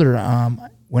got older,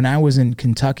 when I was in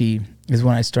Kentucky is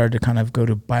when I started to kind of go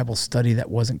to Bible study that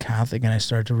wasn't Catholic, and I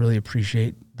started to really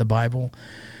appreciate the Bible.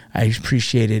 I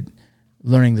appreciated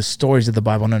learning the stories of the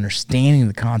Bible and understanding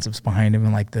the concepts behind them,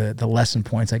 and like the lesson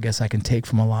points I guess I can take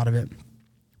from a lot of it.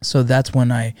 So that's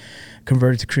when I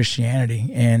converted to Christianity,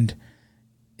 and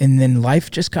then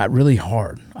life just got really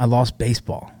hard. I lost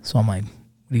baseball. So I'm like,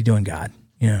 what are you doing, God?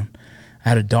 You know, I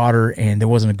had a daughter, and there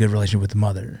wasn't a good relationship with the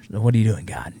mother. So what are you doing,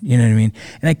 God? You know what I mean?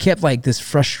 And I kept like this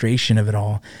frustration of it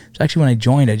all. So actually when I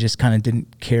joined, I just kind of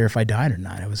didn't care if I died or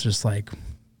not. I was just like,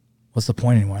 what's the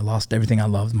point anymore? I lost everything I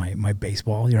loved, my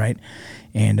baseball, right?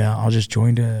 And I'll just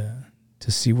join to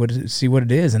see what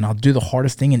it is, and I'll do the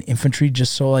hardest thing in infantry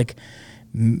just so, like,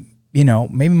 you know,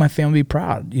 maybe my family would be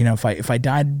proud. You know, if I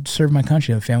died, serve my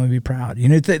country, the family would be proud. You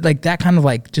know, like that kind of,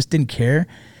 like, just didn't care.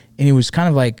 And it was kind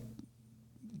of like,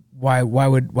 why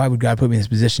would God put me in this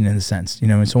position, in a sense, you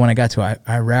know? And so when I got to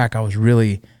Iraq, I was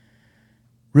really,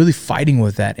 really fighting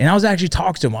with that. And I was actually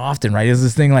talking to him often, right? It was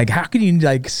this thing like, how can you,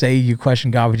 like, say you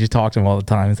question God but you talk to him all the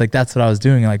time? It's like, that's what I was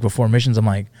doing. Like, before missions, I'm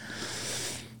like,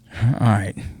 all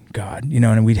right, God, you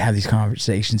know, and we'd have these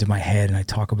conversations in my head, and I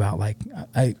talk about, like,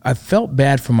 I felt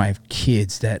bad for my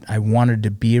kids that I wanted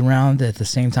to be around. At the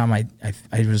same time, I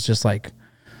was just like,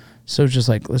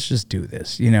 let's just do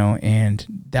this, you know? And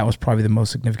that was probably the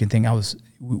most significant thing.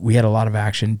 We had a lot of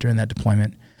action during that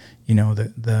deployment. You know,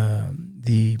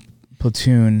 the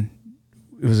platoon,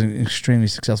 it was an extremely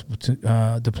successful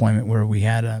deployment where we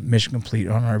had a mission complete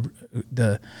on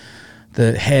the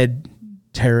head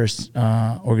terrorist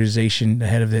organization, the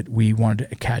head of it. We wanted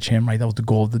to catch him, right? That was the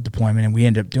goal of the deployment, and we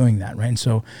ended up doing that, right? And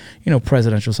so, you know,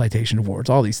 presidential citation awards,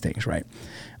 all these things, right?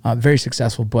 Very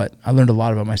successful, but I learned a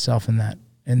lot about myself in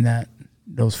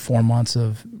those 4 months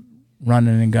of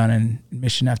running and gunning,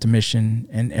 mission after mission,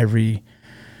 and every,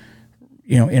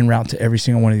 you know, en route to every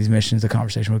single one of these missions, the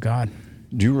conversation with God.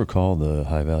 Do you recall the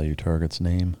high-value target's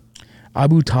name?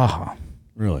 Abu Taha.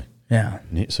 Really? Yeah.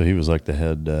 So he was like the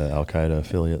head Al-Qaeda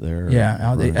affiliate there? Yeah.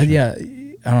 I don't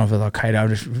know if it was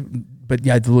Al-Qaeda, but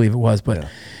yeah, I believe it was. But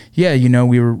yeah, you know,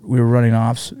 we were running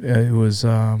ops. It was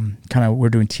kind of, we're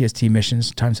doing TST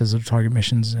missions, time sensitive target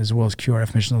missions, as well as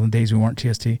QRF missions on the days we weren't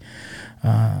TST.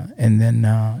 And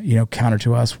then, you know, counter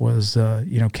to us was,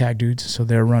 you know, CAG dudes. So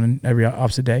they're running every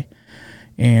opposite day.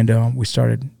 And we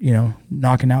started, you know,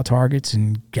 knocking out targets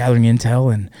and gathering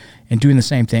intel and doing the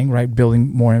same thing, right?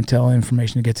 Building more intel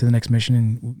information to get to the next mission.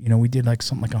 And, you know, we did like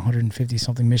something like 150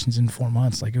 something missions in 4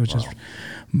 months. Like, it was just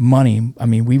money. I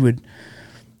mean, we would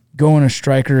go in a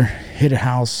striker, hit a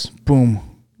house, boom,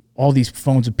 all these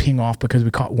phones would ping off because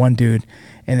we caught one dude,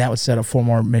 and that would set up 4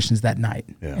 more missions that night.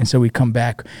 Yeah. And so we'd come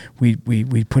back, we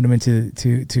put him into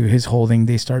his holding.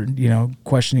 They started, you know,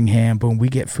 questioning him. Boom, we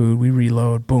get food, we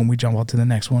reload. Boom, we jump out to the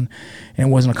next one. And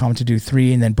it wasn't uncommon to do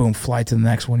 3, and then boom, fly to the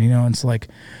next one. You know, and it's like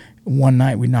one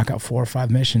night we'd knock out 4 or 5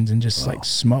 missions and just like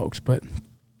smoked. But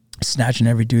snatching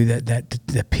every dude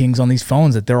that pings on these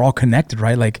phones, that they're all connected,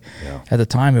 right? Like at the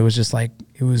time, it was just like,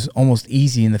 it was almost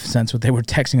easy in the sense that they were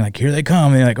texting, like, here they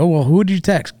come. And you're like, oh, well, who did you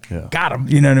text? Yeah. Got them.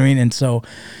 You know what I mean? And so,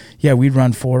 yeah, we'd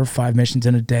run 4 or 5 missions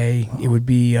in a day. Wow. It would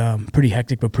be pretty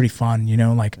hectic, but pretty fun, you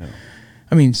know? Like,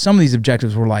 I mean, some of these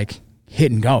objectives were like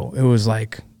hit and go. It was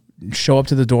like show up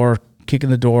to the door, kick in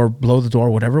the door, blow the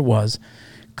door, whatever it was,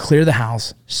 clear the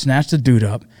house, snatch the dude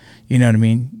up. You know what I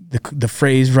mean? The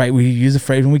phrase, right? We use the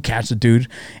phrase when we catch the dude,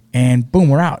 and boom,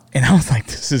 we're out. And I was like,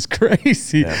 this is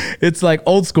crazy. Yeah. It's like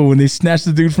old school when they snatch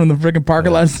the dude from the freaking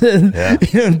parking lot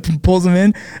and pulls him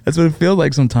in. That's what it feels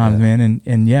like sometimes, man.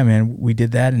 And yeah, man, we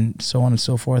did that and so on and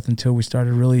so forth until we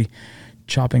started really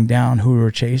chopping down who we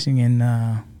were chasing,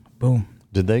 and boom.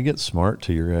 Did they get smart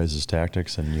to your guys'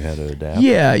 tactics and you had to adapt?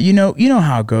 Yeah, you know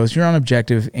how it goes. You're on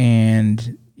objective,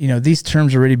 and these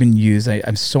terms already been used.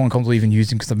 I'm so uncomfortable even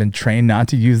using because I've been trained not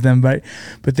to use them, but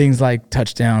things like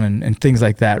touchdown and things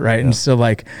like that, right? Yeah. And so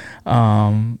like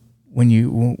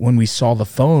when we saw the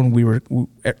phone, we were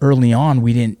early on,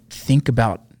 we didn't think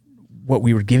about what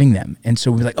we were giving them. And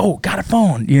so we were like, oh, got a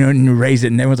phone, and you raise it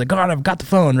and everyone's like, God, I've got the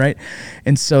phone, right?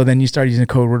 And so then you start using a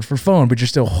code word for phone, but you're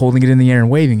still holding it in the air and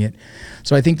waving it.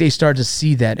 So I think they started to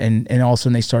see that, and all of a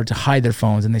sudden they started to hide their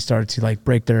phones, and they started to like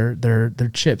break their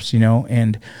chips,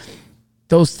 and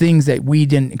those things that we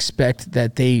didn't expect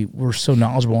that they were so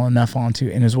knowledgeable enough onto,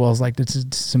 and as well as like the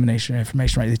dissemination of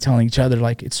information, right? They're telling each other,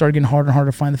 like, it started getting harder and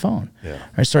harder to find the phone. Yeah.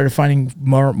 I started finding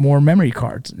more memory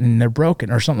cards, and they're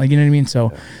broken or something, like, you know what I mean?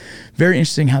 So very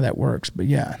interesting how that works, but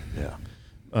yeah. Yeah.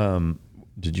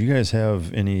 Did you guys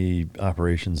have any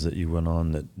operations that you went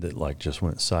on that like just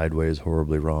went sideways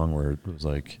horribly wrong, where it was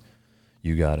like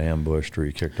you got ambushed or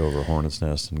you kicked over a hornet's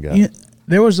nest and got...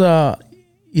 There was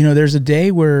there's a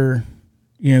day where,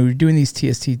 you're doing these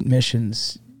TST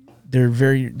missions. They're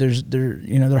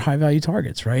they're high value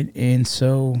targets, right? And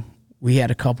so we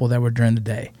had a couple that were during the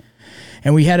day,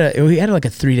 and we had like a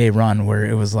 3-day run where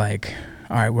it was like,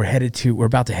 all right, we're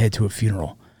about to head to a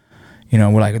funeral.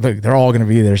 We're like, look, they're all going to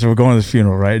be there, so we're going to the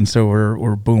funeral, right? And so we're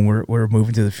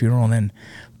moving to the funeral, and then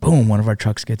boom, one of our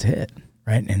trucks gets hit,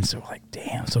 right? And so we're like,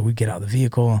 damn. So we get out of the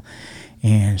vehicle,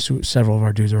 and so several of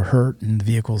our dudes are hurt, and the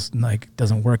vehicle's like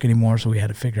doesn't work anymore. So we had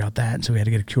to figure out that, and so we had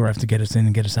to get a QRF to get us in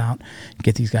and get us out,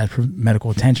 get these guys for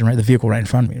medical attention, right? The vehicle right in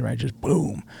front of me, right? Just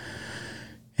boom.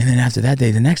 And then after that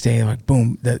day, the next day, like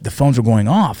boom, the phones were going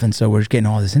off, and so we're just getting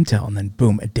all this intel, and then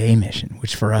boom, a day mission,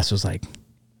 which for us was like,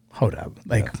 hold up,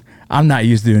 like. Yeah. I'm not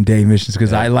used to doing day missions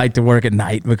because I like to work at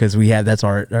night because that's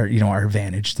our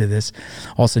advantage to this.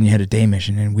 All of a sudden you had a day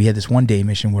mission, and we had this one day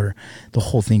mission where the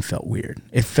whole thing felt weird.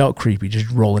 It felt creepy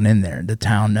just rolling in there, the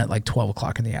town at like 12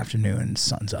 o'clock in the afternoon and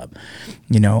sun's up,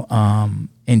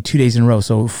 and 2 days in a row.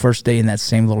 So first day in that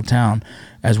same little town,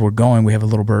 as we're going, we have a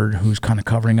little bird who's kind of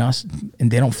covering us, and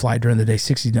they don't fly during the day.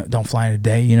 60 don't fly in a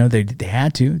day. They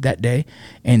had to that day,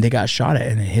 and they got shot at,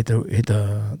 and it hit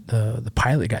the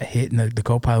pilot got hit, and the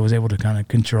co-pilot was able to kind of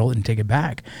control it and take it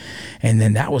back. And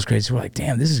then that was crazy. So we're like,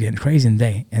 damn, this is getting crazy in the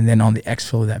day. And then on the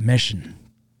exfil of that mission,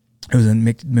 it was a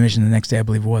mission the next day, I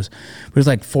believe it was. But it was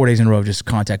like 4 days in a row of just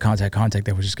contact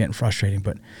that was just getting frustrating.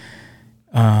 But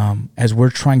as we're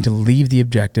trying to leave the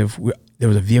objective, there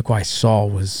was a vehicle I saw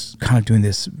was kind of doing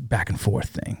this back and forth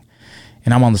thing.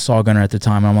 And I'm on the saw gunner at the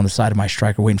time. I'm on the side of my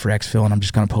striker waiting for exfil, and I'm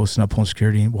just kind of posting up, pulling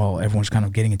security while everyone's kind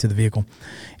of getting into the vehicle.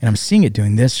 And I'm seeing it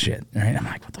doing this shit, right? I'm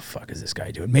like, what the fuck is this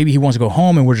guy doing? Maybe he wants to go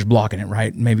home and we're just blocking it,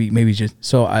 right? Maybe just...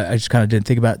 So I just kind of didn't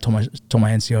think about it. Told my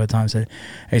NCO at the time, said,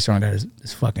 hey, sir, I got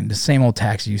this fucking... the same old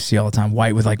taxi you see all the time,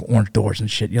 white with like orange doors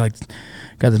and shit. You're like,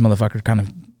 got this motherfucker kind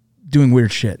of doing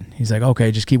weird shit. He's like,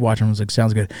 okay, just keep watching. I was like,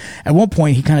 sounds good. At one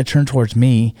point, he kind of turned towards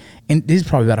me, and this is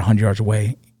probably about 100 yards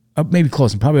away. Maybe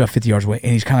close, probably about 50 yards away,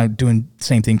 and he's kind of doing the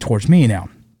same thing towards me now.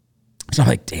 So I'm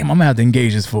like, damn, I'm going to have to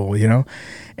engage this fool,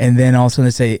 And then all of a sudden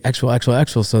they say,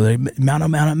 exfil. So they mount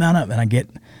up. And I get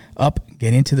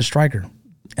into the striker.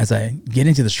 As I get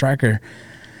into the striker,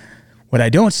 what I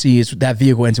don't see is that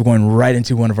vehicle ends up going right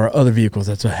into one of our other vehicles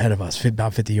that's ahead of us,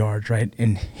 about 50 yards, right?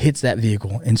 And hits that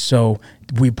vehicle. And so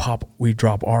we drop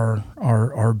our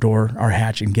door, our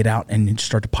hatch, and get out and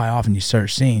start to pile off, and you start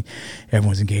seeing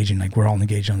everyone's engaging, like we're all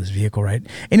engaged on this vehicle, right?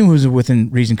 Anyone who was within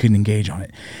reason couldn't engage on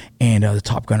it. And the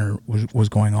top gunner was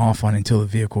going off on it until the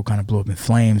vehicle kind of blew up in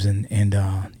flames, and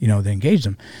they engaged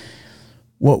them.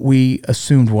 What we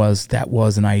assumed was that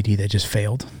was an IED that just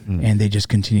failed, and they just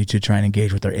continued to try and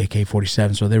engage with their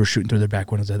AK-47. So they were shooting through their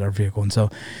back windows at our vehicle. And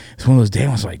so it's one of those days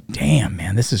I was like, damn,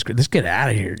 man, this is great. Let's get out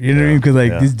of here. You know what I mean?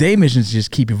 Because these day missions just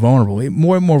keep you vulnerable,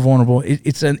 more and more vulnerable.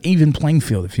 It's an even playing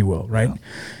field, if you will, right? Yeah.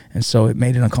 And so it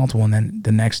made it uncomfortable. And then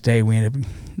the next day we ended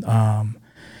up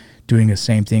doing the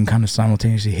same thing, kind of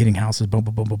simultaneously hitting houses, boom,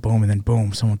 boom, boom, boom, boom, and then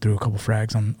boom, someone threw a couple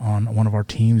frags on one of our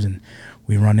teams, and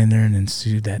we run in there and then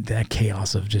see that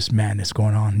chaos of just madness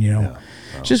going on,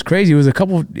 It's just crazy. It was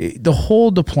the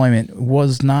whole deployment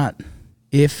was not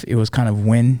if, it was kind of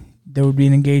when there would be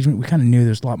an engagement. We kind of knew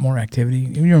there's a lot more activity.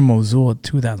 Even in Mosul in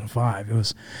 2005, we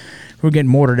were getting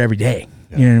mortared every day.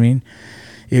 Yeah. You know what I mean?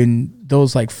 In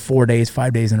those like 4 days,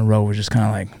 5 days in a row was just kind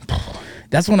of like,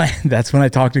 that's when I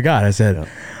talked to God. I said,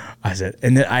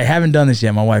 and I haven't done this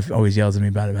yet. My wife always yells at me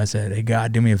about it. I said, hey,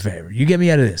 God, do me a favor. You get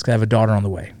me out of this because I have a daughter on the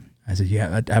way. I said,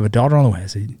 yeah, I have a daughter on the way. I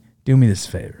said, do me this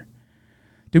favor.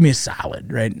 Do me a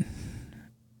solid, right?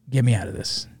 Get me out of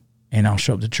this. And I'll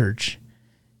show up to church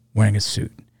wearing a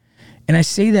suit. And I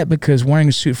say that because wearing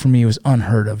a suit for me was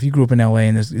unheard of. You grew up in LA,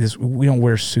 and we don't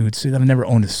wear suits. I've never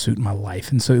owned a suit in my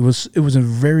life, and so it was a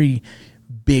very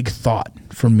big thought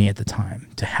for me at the time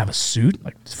to have a suit.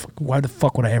 Like, why the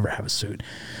fuck would I ever have a suit?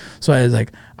 So I was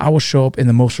like, I will show up in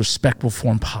the most respectful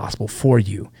form possible for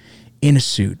you, in a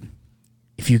suit,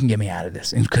 if you can get me out of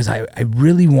this. And because I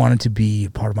really wanted to be a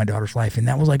part of my daughter's life, and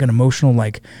that was like an emotional,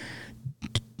 like,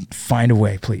 find a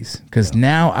way, please, because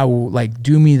now I will, like,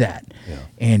 do me that.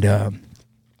 And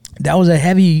that was a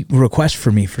heavy request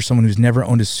for me, for someone who's never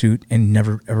owned a suit and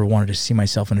never ever wanted to see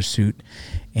myself in a suit,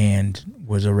 and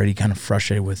was already kind of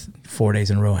frustrated with 4 days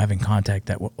in a row having contact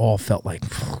that all felt like,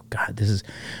 oh, God, this is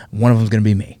one of them's going to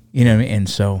be me, you know what I mean? And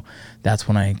so that's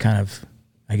when I kind of,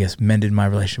 I guess, mended my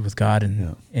relationship with God.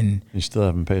 And you still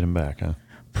haven't paid him back, huh?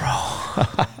 Bro,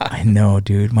 I know,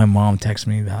 dude. My mom texted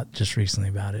me just recently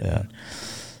about it. Yeah. And,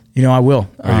 you know, I will.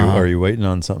 Are you waiting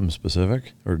on something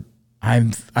specific, or?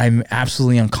 I'm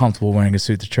absolutely uncomfortable wearing a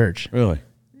suit to church. Really?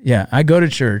 Yeah, I go to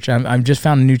church. I've just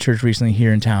found a new church recently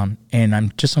here in town, and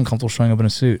I'm just uncomfortable showing up in a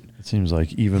suit. It seems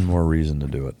like even more reason to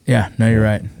do it. Yeah, no, you're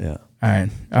right. Yeah. All right.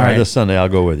 All right. This Sunday, I'll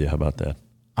go with you. How about that?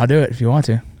 I'll do it if you want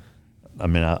to. I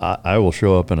mean, I will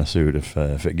show up in a suit if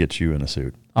it gets you in a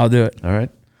suit. I'll do it. All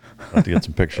right. I'll have to get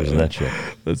some pictures of that shit.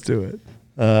 Let's do it.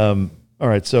 All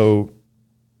right. So,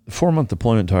 4-month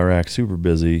deployment to Iraq, super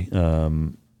busy.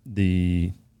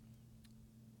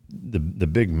 The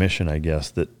big mission, I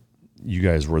guess, that you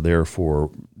guys were there for,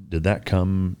 did that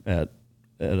come at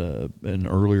an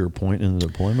earlier point in the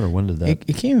deployment, or when did that?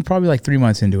 It came probably like 3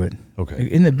 months into it.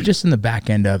 Okay. Just in the back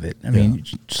end of it. I mean,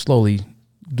 slowly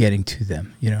getting to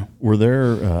them, you know. Were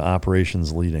there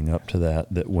operations leading up to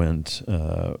that went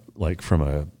like from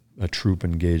a troop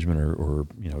engagement or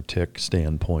TIC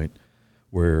standpoint,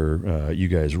 where you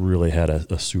guys really had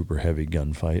a super heavy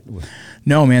gunfight?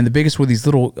 No, man. The biggest were these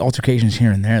little altercations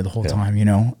here and there the whole time, you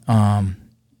know.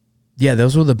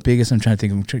 Those were the biggest. I'm trying to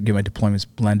think. I'm trying to get my deployments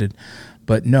blended.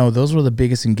 But no, those were the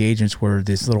biggest engagements, were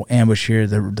this little ambush here,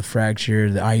 the frags here,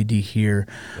 the IED here.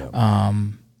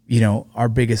 Yeah. Our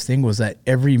biggest thing was that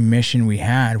every mission we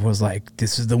had was like,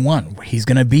 this is the one. He's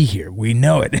going to be here. We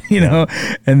know it, you know.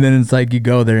 And then it's like you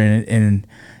go there and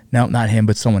no, not him,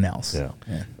 but someone else.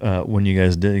 Yeah. When you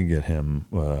guys did get him,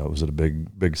 was it a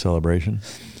big celebration?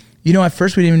 At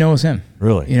first we didn't even know it was him.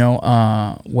 Really?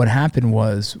 What happened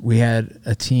was we had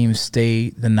a team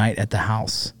stay the night at the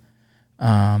house,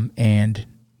 and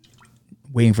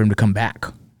waiting for him to come back,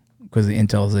 because the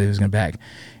intel said he was going to back.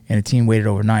 And the team waited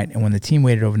overnight. And when the team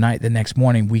waited overnight, the next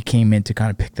morning we came in to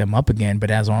kind of pick them up again. But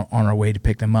as on our way to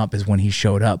pick them up is when he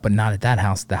showed up, but not at that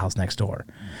house, the house next door.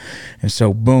 And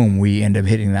so, boom, we end up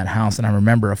hitting that house. And I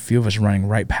remember a few of us running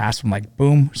right past him, like,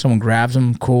 boom, someone grabs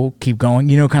him, cool, keep going,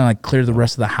 kind of like clear the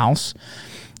rest of the house.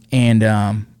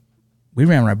 And we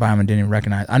ran right by him and didn't even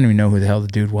recognize. I didn't even know who the hell the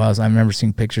dude was. I remember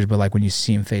seeing pictures, but like when you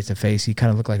see him face to face, he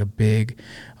kind of looked like a big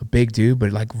dude,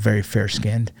 but like very fair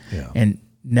skinned. Yeah. And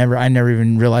I never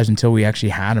even realized until we actually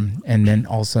had him. And then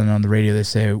all of a sudden on the radio, they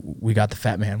say, we got the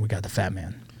fat man. We got the fat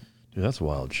man. Dude, that's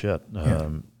wild shit. Yeah.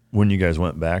 When you guys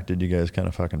went back, did you guys kind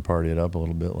of fucking party it up a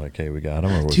little bit? Like, hey, we got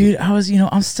him? Or was Dude, I was,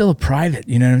 I'm still a private,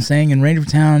 you know what I'm saying? In Ranger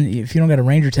Town, if you don't got a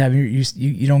Ranger tab,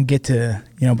 you don't get to,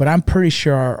 but I'm pretty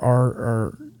sure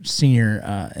our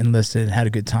senior enlisted had a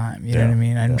good time. You know what I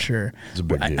mean? I'm sure. It's a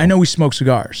big deal. I know we smoked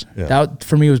cigars. Yeah. That,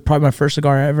 for me, was probably my first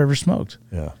cigar I ever smoked.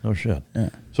 Yeah, no shit. Yeah.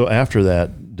 So after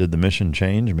that, did the mission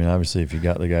change? I mean, obviously, if you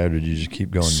got the guy, or did you just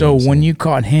keep going? So when you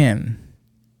caught him,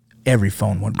 every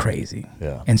phone went crazy.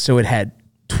 Yeah. And so it had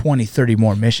 20, 30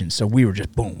 more missions. So we were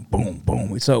just boom, boom,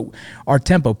 boom. So our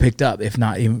tempo picked up, if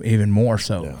not even more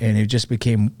so. Yeah. And it just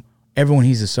became, everyone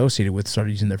he's associated with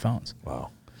started using their phones. Wow.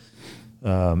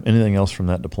 Anything else from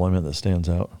that deployment that stands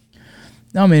out?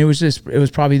 No, I mean, it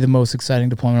was probably the most exciting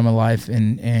deployment of my life.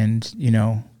 And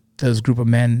those group of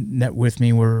men that with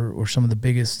me were some of the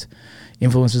biggest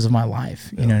influences of my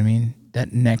life. You know what I mean?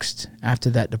 After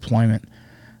that deployment,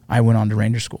 I went on to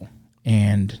Ranger School,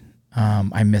 and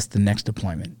I missed the next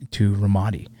deployment to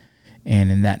Ramadi.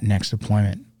 And in that next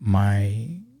deployment,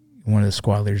 one of the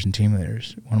squad leaders and team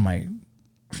leaders,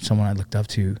 someone I looked up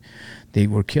to, they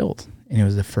were killed. And it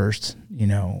was the first,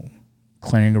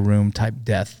 clearing a room type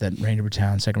death that Ranger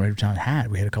Battalion, 2nd Ranger Battalion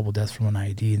had. We had a couple deaths from an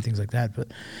IED and things like that, but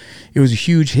it was a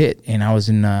huge hit. And I was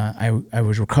I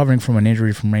was recovering from an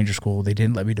injury from Ranger School. They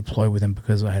didn't let me deploy with them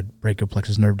because I had brachial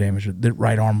plexus nerve damage. The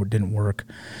right arm didn't work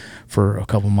for a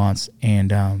couple months.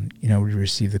 And, we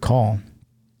received the call,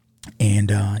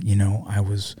 and, I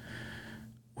was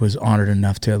honored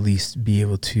enough to at least be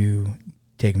able to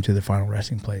take him to the final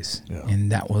resting place. Yeah.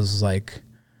 And that was like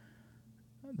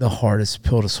the hardest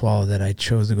pill to swallow that I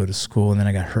chose to go to school, and then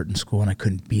I got hurt in school and I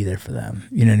couldn't be there for them.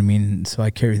 You know what I mean? So I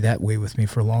carried that weight with me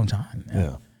for a long time.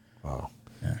 Yeah. Wow.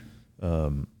 Yeah.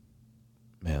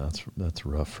 Man, that's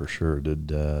rough for sure. Did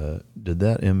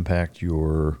that impact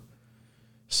your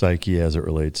psyche as it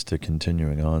relates to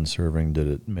continuing on serving? Did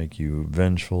it make you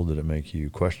vengeful? Did it make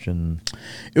you question?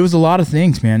 It was a lot of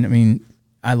things, man. I mean,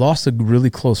 I lost a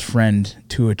really close friend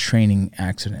to a training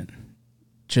accident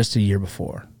just a year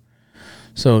before.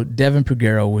 So Devin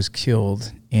Pugero was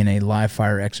killed in a live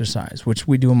fire exercise, which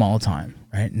we do them all the time,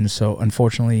 right? And so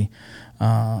unfortunately,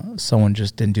 someone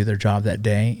just didn't do their job that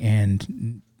day,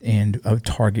 and a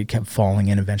target kept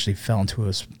falling and eventually fell into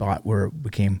a spot where it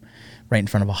became right in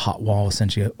front of a hot wall,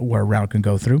 essentially, where a round can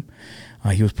go through.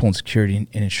 He was pulling security,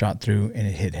 and it shot through, and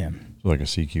it hit him. Like a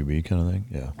CQB kind of thing?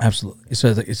 Yeah. Absolutely.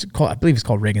 So it's called, I believe it's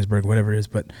called Regensburg, whatever it is,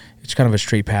 but it's kind of a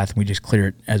straight path, and we just clear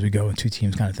it as we go in two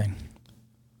teams kind of thing.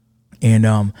 And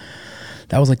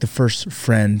that was like the first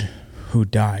friend who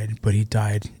died, but he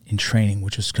died in training,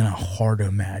 which was kind of hard to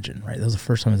imagine, right? That was the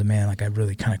first time as a man, like I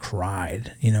really kind of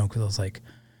cried, you know, because I was like,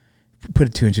 put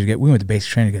it two and two together. We went to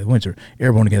basic training together. We went to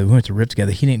airborne together. We went to RIP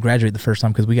together. He didn't graduate the first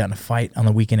time because we got in a fight on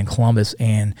the weekend in Columbus,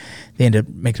 and they ended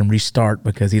up making him restart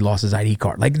because he lost his ID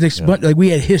card. Like we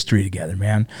had history together,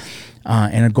 man.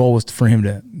 And our goal was for him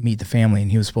to meet the family, and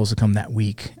he was supposed to come that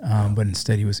week, but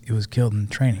instead he was killed in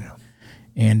training.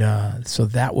 And so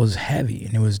that was heavy,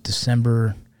 and it was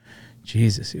December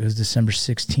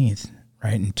 16th,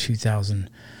 right, in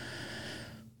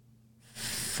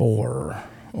 2004,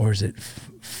 or is it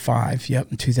 5?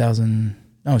 Yep, in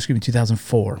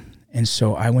 2004. And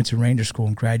so I went to Ranger School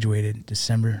and graduated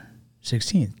December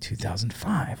 16th,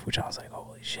 2005, which I was like,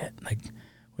 holy shit, like,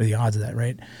 what are the odds of that,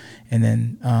 right? And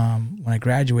then when I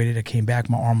graduated, I came back,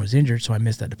 my arm was injured, so I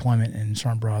missed that deployment, and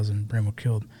Sergeant Braz and Brim were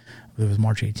killed. It was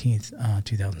March 18th,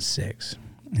 2006.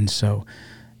 And so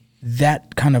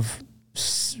that kind of,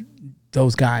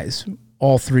 those guys,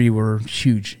 all three were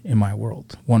huge in my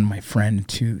world. One, my friend,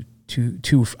 two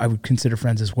I would consider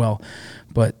friends as well,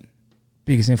 but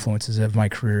biggest influences of my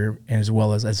career, and as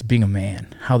well as being a man,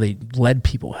 how they led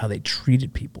people, how they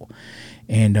treated people.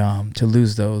 And to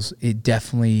lose those, it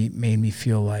definitely made me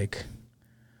feel like,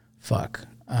 fuck,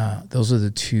 those are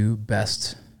the two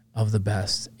best of the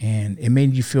best. And it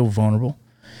made you feel vulnerable.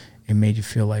 It made you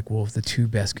feel like, well, if the two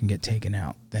best can get taken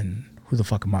out, then who the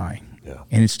fuck am I? Yeah.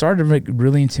 And it started to like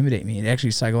really intimidate me. And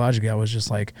actually, psychologically, I was just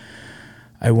like,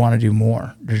 I want to do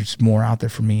more. There's more out there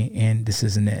for me, and this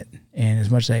isn't it. And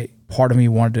as much as part of me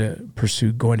wanted to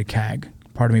pursue going to CAG,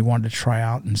 part of me wanted to try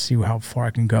out and see how far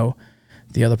I can go.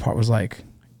 The other part was like,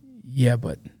 yeah,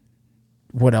 but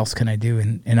what else can I do?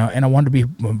 And I wanted to be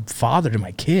a father to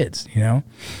my kids, you know?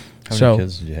 How many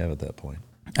kids did you have at that point?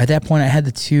 At that point, I had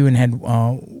the two, and had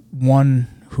one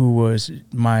who was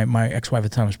my ex-wife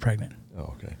at the time was pregnant.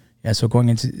 Oh, okay. Yeah, so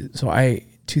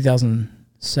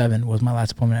 2007 was my last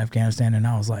deployment in Afghanistan, and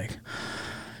I was like,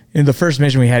 in the first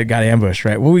mission we had got ambushed,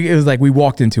 right? Well, it was like we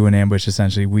walked into an ambush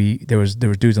essentially. There was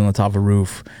dudes on the top of a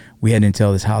roof. We had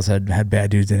intel this house had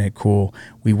bad dudes in it. Cool.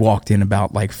 We walked in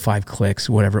about like 5 clicks,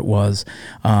 whatever it was.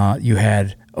 You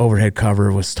had overhead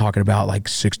cover was talking about like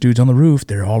 6 dudes on the roof.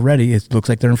 They're all ready. It looks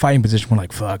like they're in fighting position. We're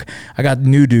like, fuck. I got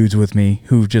new dudes with me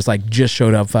who just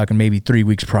showed up fucking maybe 3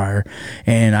 weeks prior.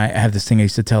 And I have this thing I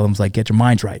used to tell them, like, get your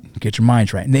minds right. Get your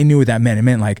minds right. And they knew what that meant. It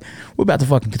meant like, we're about to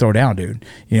fucking throw down, dude.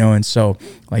 You know, and so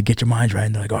like, get your minds right.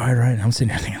 And they're like, all right, right. And I'm sitting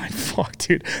there thinking like, fuck,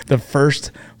 dude. The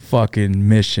first fucking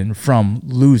mission from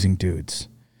losing dudes.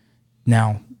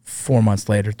 Now, 4 months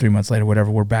later, 3 months later,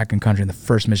 whatever, we're back in country, and the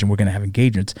first mission we're going to have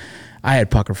engagements. I had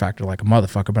pucker factor like a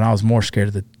motherfucker, but I was more scared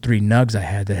of the 3 nugs I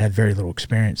had that had very little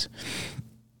experience.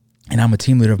 And I'm a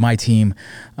team leader of my team.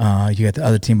 You got the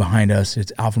other team behind us.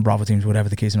 It's Alpha and Bravo teams, whatever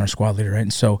the case, and our squad leader, right?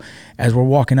 And so as we're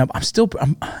walking up,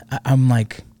 I'm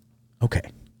like, okay,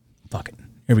 fuck it.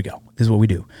 Here we go. This is what we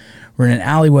do. We're in an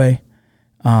alleyway.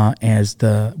 We're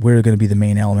going to be the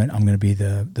main element. I'm going to be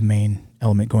the main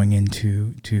element going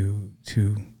into to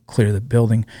clear the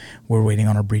building. We're waiting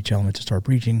on our breach element to start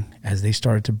breaching. As they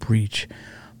started to breach,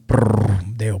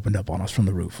 they opened up on us from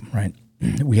the roof, right?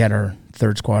 We had our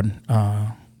 3rd squad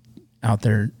out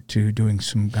there doing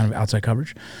some kind of outside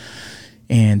coverage,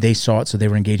 and they saw it, so they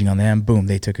were engaging on them. Boom,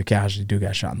 they took a casualty. Dude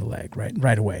got shot in the leg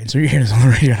right away. And so you're hearing this on the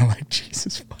radio, and I'm like,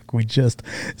 Jesus fuck,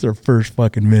 It's our first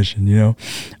fucking mission, you know?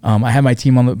 I had my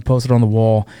team posted on the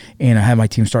wall, and I had my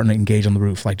team starting to engage on the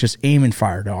roof, like just aim and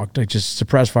fire, dog. Like just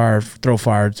suppress fire, throw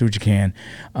fire, do what you can.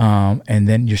 And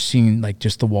then you're seeing like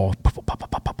just the wall, pop, pop,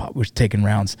 pop, pop, pop, pop, we're taking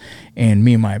rounds. And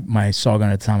me and my saw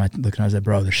gun at the time, I looked and I was like,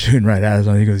 bro, they're shooting right at us.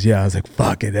 And he goes, yeah. I was like,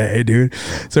 fuck it, hey, dude.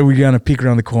 So we kind of peek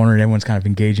around the corner, and everyone's kind of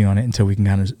engaging on it until we can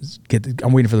kind of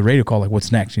I'm waiting for the radio call, like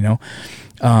what's next, you know?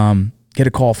 Get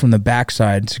a call from the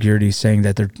backside security saying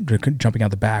that they're jumping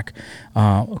out the back.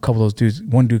 A couple of those dudes,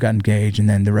 one dude got engaged, and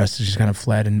then the rest just kind of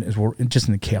fled, and we're just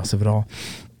in the chaos of it all.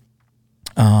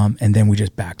 And then we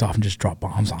just backed off and just dropped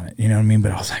bombs on it. You know what I mean?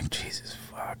 But I was like, Jesus,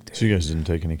 fuck, dude. So you guys didn't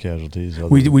take any casualties?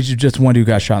 We just one dude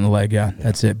got shot in the leg. Yeah,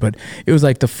 that's it. But it was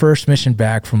like the first mission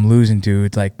back from losing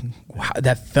dudes. Like wow,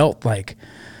 that felt like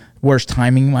worst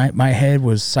timing. My head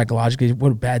was psychologically,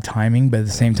 what a bad timing. But at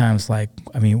the same time, it's like,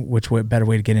 I mean, better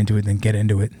way to get into it than get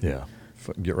into it? Yeah,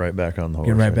 get right back on the horse.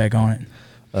 Get right back on it.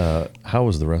 How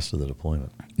was the rest of the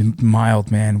deployment?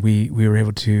 Mild, man. We were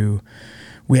able to.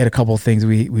 We had a couple of things.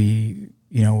 We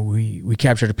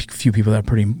captured a few people that are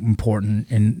pretty important,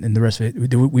 and the rest of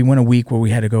it. We went a week where we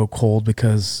had to go cold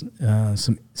because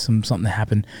something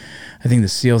happened. I think the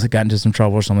SEALs had gotten into some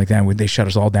trouble or something like that. And they shut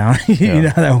us all down. You know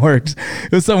how that works.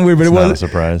 It was something weird, but it wasn't a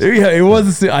surprise. Yeah, it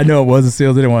was. I know it was a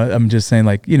SEALs. I'm just saying,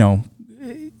 like, you know,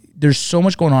 there's so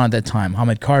much going on at that time.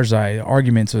 Hamid Karzai,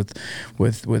 arguments with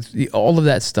all of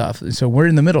that stuff. And so we're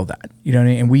in the middle of that, you know what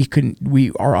I mean?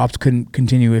 And our ops couldn't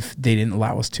continue if they didn't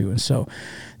allow us to. And so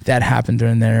that happened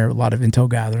during there, a lot of intel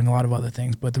gathering, a lot of other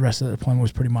things, but the rest of the deployment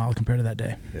was pretty mild compared to that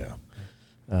day. Yeah.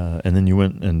 And then you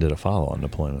went and did a follow-on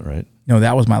deployment, right? No,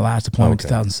 that was my last deployment,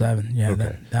 2007. Yeah,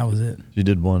 okay. that was it. You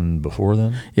did one before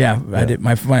then? Yeah, I did.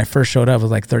 When I first showed up, it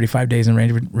was like 35 days in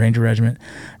Ranger Regiment.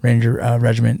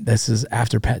 This is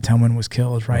after Pat Tillman was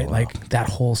killed, right? Oh, wow. Like that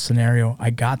whole scenario. I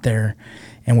got there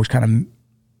and was kind of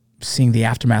seeing the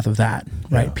aftermath of that,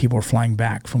 right? Yeah. People were flying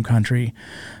back from country,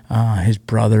 his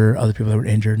brother, other people that were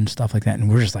injured and stuff like that. And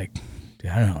we're just like,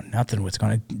 I don't know, nothing.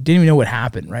 Didn't even know what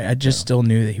happened, right? I just still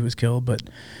knew that he was killed, but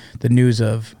the news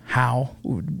of how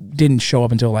didn't show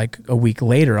up until like a week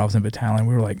later. I was in battalion.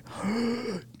 We were like,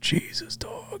 Jesus,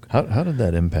 dog. How did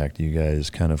that impact you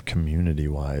guys kind of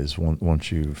community-wise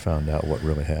once you found out what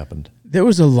really happened? There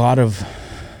was a lot of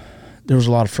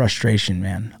frustration,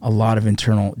 man. A lot of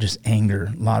internal just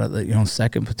anger. A lot of the,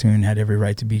 second platoon had every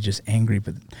right to be just angry,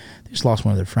 but they just lost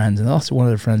one of their friends. And they lost one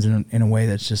of their friends in a way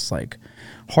that's just like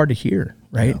hard to hear,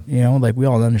 right? Yeah. Like we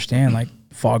all understand like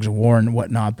fogs of war and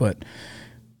whatnot, but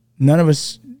none of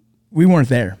us, we weren't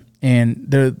there. And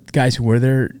the guys who were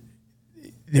there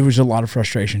was a lot of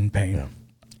frustration and pain. Yeah.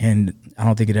 And I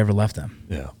don't think it ever left them.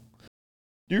 Yeah.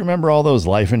 Do you remember all those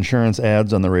life insurance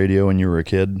ads on the radio when you were a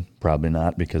kid? Probably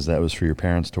not, because that was for your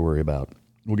parents to worry about.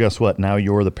 Well, guess what? Now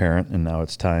you're the parent, and now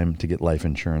it's time to get life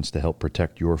insurance to help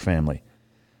protect your family.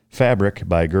 Fabric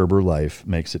by Gerber Life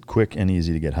makes it quick and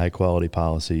easy to get high-quality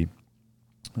policy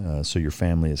so your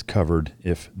family is covered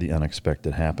if the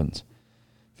unexpected happens.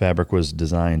 Fabric was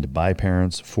designed by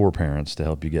parents for parents to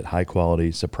help you get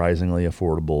high-quality, surprisingly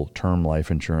affordable term life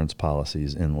insurance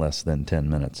policies in less than 10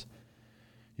 minutes.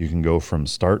 You can go from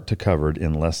start to covered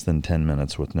in less than 10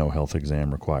 minutes with no health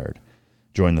exam required.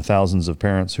 Join the thousands of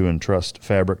parents who entrust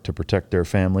Fabric to protect their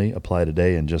family. Apply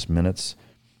today in just minutes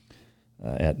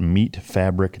at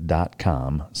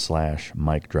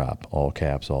meetfabric.com/micdrop. All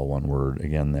caps, all one word.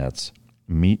 Again, that's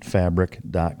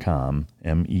meetfabric.com,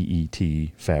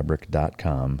 MEET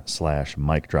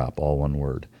fabric.com/micdrop, all one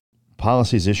word.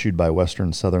 Policies issued by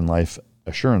Western Southern Life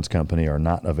Assurance Company are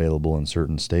not available in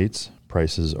certain states.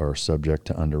 Prices are subject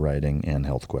to underwriting and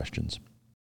health questions.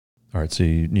 All right, so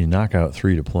you knock out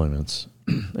 3 deployments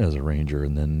as a Ranger,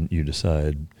 and then you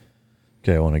decide,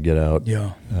 okay, I want to get out.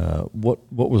 Yeah. What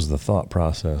was the thought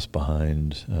process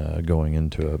behind going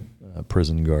into a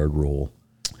prison guard role?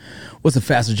 What's the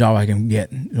fastest job I can get?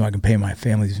 I can pay my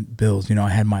family's bills. I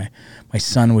had my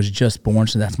son was just born,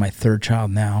 so that's my 3rd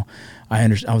child now. I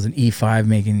was an E5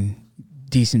 making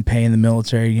decent pay in the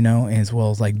military, and as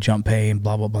well as like jump pay and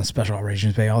blah, blah, blah, special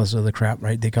operations pay, all this other crap,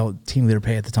 right? They call it team leader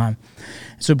pay at the time.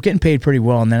 So getting paid pretty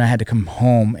well. And then I had to come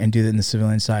home and do that in the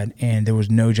civilian side. And there was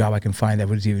no job I can find that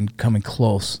was even coming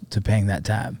close to paying that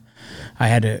tab. I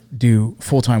had to do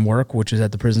full-time work, which is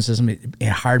at the prison system. It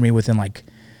hired me within like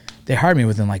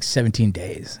 17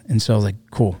 days. And so I was like,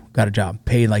 cool, got a job.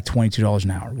 Paid like $22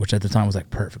 an hour, which at the time was like,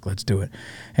 perfect, let's do it.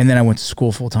 And then I went to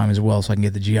school full-time as well, so I can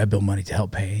get the GI Bill money to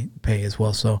help pay as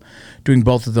well. So doing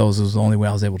both of those was the only way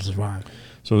I was able to survive.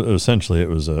 So essentially it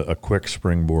was a quick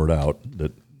springboard out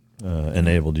that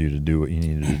enabled you to do what you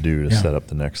needed to do to set up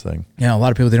the next thing. Yeah, a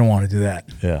lot of people didn't want to do that.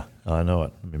 Yeah, I know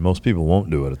it. I mean, most people won't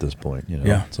do it at this point. You know,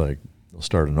 Yeah. It's like they'll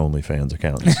start an OnlyFans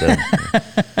account instead.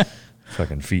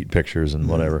 Fucking feet pictures and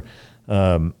whatever.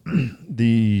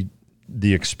 The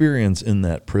experience in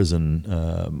that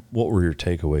prison. What were your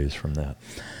takeaways from that?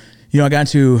 You know, I got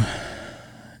to.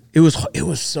 It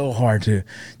was so hard to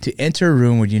enter a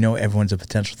room where you know everyone's a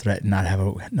potential threat and not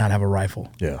have a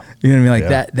rifle. Yeah, you know what I mean.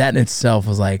 Like that in itself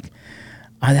was like,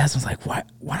 I was like, why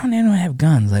don't anyone have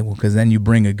guns? Like, well, because then you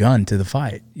bring a gun to the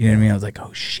fight. You know what I mean? I was like,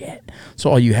 oh shit. So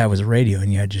all you had was a radio,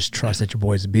 and you had to just trust that your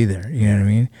boys would be there. You know what I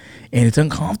mean? And it's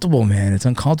uncomfortable, man. It's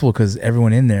uncomfortable because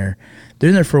everyone in there, they're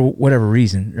in there for whatever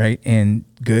reason, right? And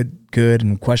good,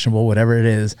 and questionable, whatever it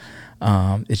is.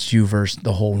 It's you versus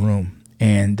the whole room.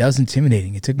 And that was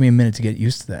intimidating. It took me a minute to get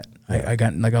used to that. I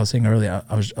got, like I was saying earlier,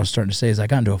 I was starting to say, is I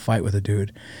got into a fight with a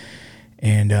dude,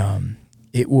 and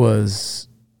it was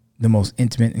the most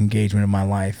intimate engagement of my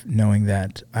life, knowing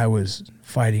that I was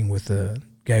fighting with a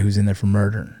guy who's in there for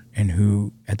murder and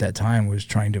who at that time was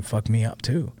trying to fuck me up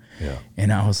too. Yeah.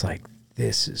 And I was like,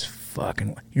 this is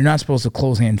fucking. You're not supposed to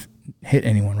close hand hit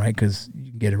anyone, right? Because you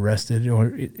can get arrested,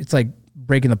 or it's like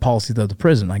breaking the policy of the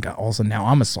prison. Like also now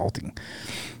I'm assaulting.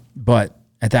 But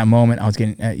at that moment, I was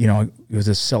getting, it was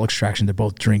a cell extraction. They're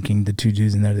both drinking. The two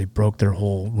dudes in there, they broke their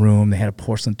whole room. They had a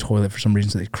porcelain toilet for some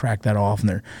reason, so they cracked that off, and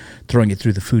they're throwing it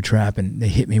through the food trap, and they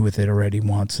hit me with it already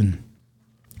once.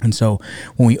 And so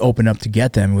when we opened up to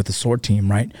get them with the SWORT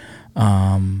team, right,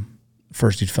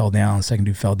 first dude fell down, second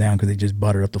dude fell down because they just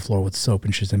buttered up the floor with soap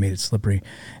and shit that made it slippery.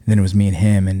 And then it was me and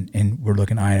him, and we're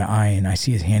looking eye to eye, and I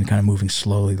see his hand kind of moving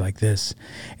slowly like this.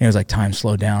 And it was like time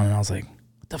slowed down, and I was like,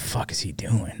 the fuck is he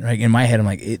doing? Right in my head, I'm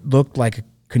like, it looked like a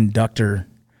conductor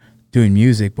doing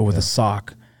music, but with a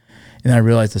sock. And then I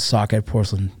realized the sock had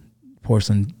porcelain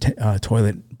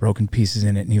toilet broken pieces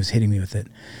in it, and he was hitting me with it.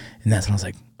 And that's when I was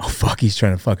like, oh fuck, he's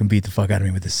trying to fucking beat the fuck out of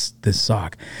me with this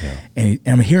sock. Yeah. And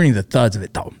I'm hearing the thuds of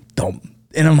it, thump.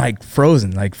 And I'm like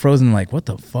frozen, like what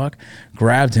the fuck?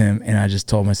 Grabbed him, and I just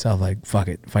told myself, like, fuck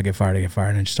it. If I get fired, I get fired.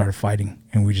 And I just started fighting,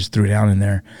 and we just threw down in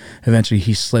there. Eventually,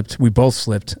 he slipped. We both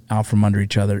slipped out from under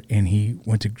each other, and he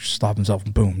went to stop himself,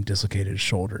 and boom, dislocated his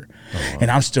shoulder. Oh, wow. And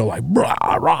I'm still like, rah,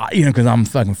 rah, because I'm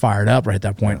fucking fired up right at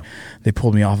that point. Yeah. They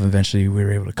pulled me off, and eventually we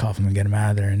were able to cuff him and get him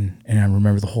out of there. And I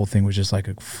remember the whole thing was just like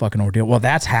a fucking ordeal. Well,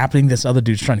 that's happening. This other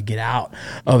dude's trying to get out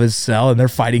of his cell, and they're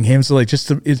fighting him. So, like,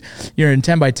 you're in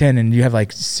 10 by 10, and you have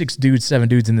like 6 dudes, 7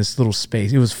 dudes in this little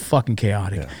space. It was fucking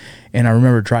chaotic. Yeah. And I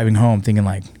remember driving home thinking,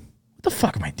 like, what the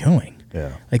fuck am I doing?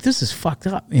 Yeah. Like, this is fucked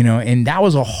up, and that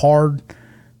was a hard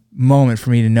moment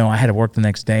for me to know. I had to work the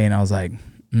next day, and I was like,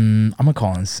 I'm gonna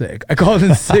call in sick. I called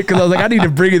in sick because I was like, I need to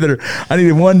bring it. I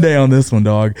needed one day on this one,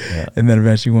 dog. Yeah. And then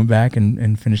eventually went back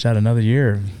and finished out another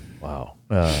year. Wow.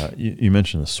 You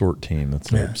mentioned the SWORT team.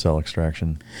 That's a cell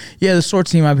extraction. Yeah, the SWORT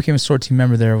team. I became a SWORT team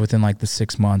member there within like the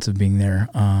 6 months of being there.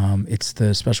 It's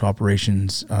the special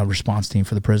operations response team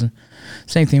for the prison.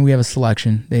 Same thing. We have a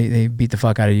selection. They beat the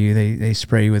fuck out of you. They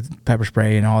spray you with pepper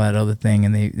spray and all that other thing,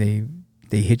 and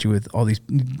they hit you with all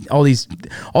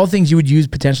things you would use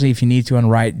potentially if you need to on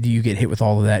right. You get hit with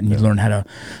all of that, and you learn how to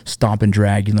stomp and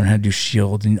drag. You learn how to do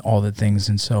shields and all the things.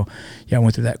 And so, I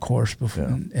went through that course before,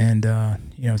 and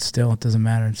it doesn't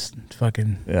matter. It's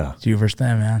fucking it's you versus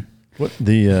them, man. What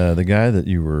the guy that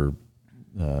you were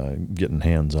getting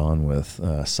hands on with,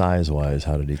 size wise,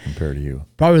 how did he compare to you?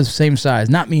 Probably the same size.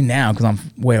 Not me now because I'm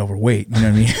way overweight. You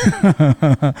know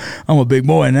what I mean? I'm a big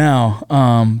boy now,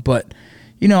 but.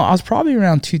 I was probably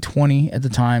around 220 at the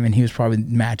time, and he was probably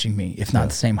matching me, if not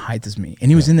the same height as me. And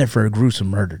he was in there for a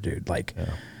gruesome murder, dude. Like,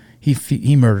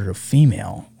 he murdered a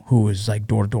female who was like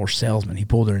door-to-door salesman. He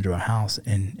pulled her into a house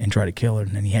and tried to kill her,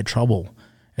 and then he had trouble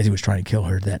as he was trying to kill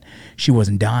her that she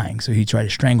wasn't dying. So he tried to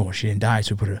strangle her. She didn't die,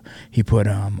 so he put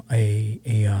a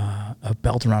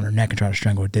belt around her neck and tried to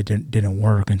strangle her. It didn't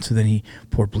work, and so then he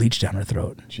poured bleach down her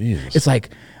throat. Jesus. It's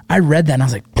like, I read that and I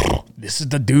was like, this is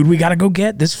the dude we got to go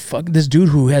get. This dude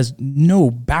who has no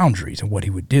boundaries in what he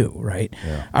would do, right?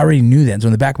 Yeah. I already knew that. So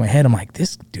in the back of my head, I'm like,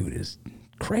 this dude is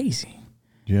crazy.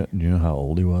 Do you know how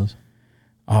old he was?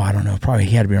 Oh, I don't know. Probably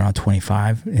he had to be around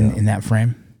 25 in that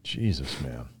frame. Jesus,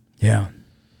 man. Yeah.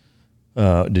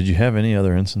 Did you have any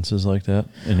other instances like that?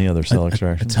 Any other cell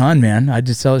extractions? A ton, man. I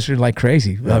just cell extracted like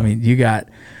crazy. Yeah. I mean,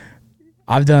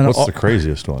 I've done. What's the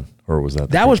craziest one? Or was that?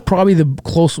 That was probably the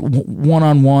close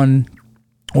one-on-one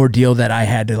ordeal that I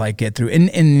had to like get through. And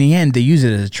in the end, they use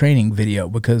it as a training video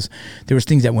because there was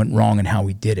things that went wrong in how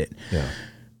we did it. Yeah.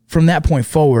 from that point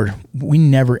forward, we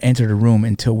never entered a room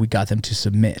until we got them to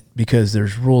submit, because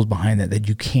there's rules behind that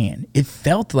you can. It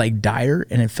felt like dire,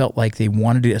 and it felt like they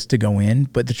wanted us to go in,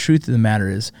 but the truth of the matter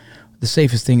is the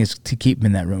safest thing is to keep them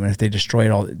in that room. And if they destroy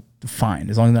it all, fine.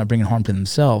 As long as they're not bringing harm to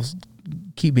themselves,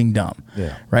 keep being dumb.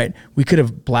 Yeah. Right? We could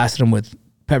have blasted them with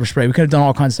pepper spray. We could have done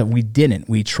all kinds of stuff. We didn't.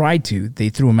 We tried to. They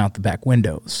threw them out the back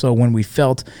window. So when we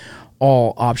felt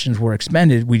all options were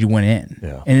expended, we went in.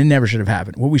 Yeah. And it never should have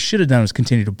happened. What we should have done was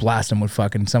continue to blast them with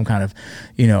fucking some kind of,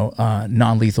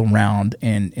 non-lethal round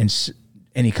and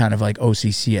any kind of like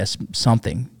OCCS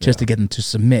something just to get them to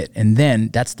submit. And then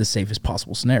that's the safest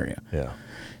possible scenario. Yeah.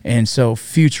 And so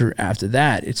future after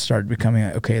that, it started becoming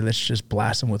like, okay, let's just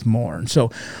blast them with more. And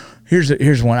so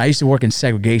here's one. I used to work in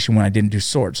segregation when I didn't do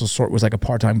sort. So sort was like a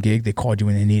part-time gig. They called you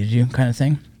when they needed you kind of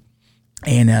thing.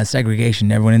 And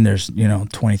segregation, everyone in there's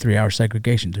 23-hour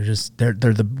segregation. They're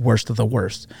the worst of the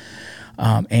worst.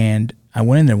 And I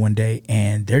went in there one day,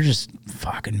 and they're just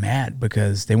fucking mad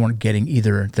because they weren't getting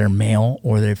either their mail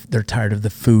or they're tired of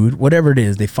the food, whatever it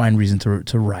is. They find reason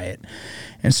to riot,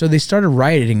 and so they started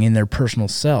rioting in their personal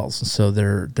cells. So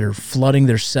they're flooding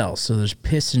their cells. So there's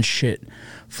piss and shit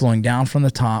flowing down from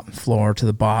the top floor to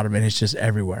the bottom, and it's just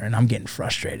everywhere. And I'm getting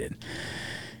frustrated,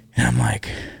 and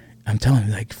I'm telling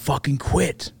him, like, fucking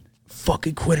quit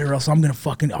or else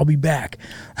I'll be back.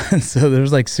 And so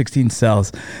there's like 16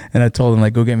 cells, and I told him,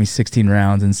 like, go get me 16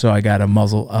 rounds. And so I got a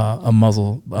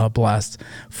muzzle blast.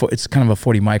 It's kind of a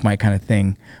 40 mic kind of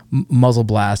thing, muzzle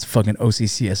blast, fucking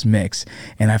OCCS mix.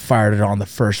 And I fired it on the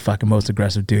first fucking most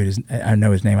aggressive dude. I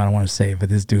know his name, I don't want to say it, but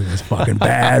this dude was fucking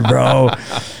bad, bro.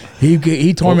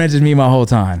 He tormented me my whole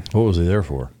time. What was he there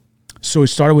for? So it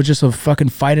started with just a fucking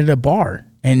fight at a bar.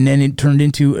 And then it turned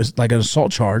into like an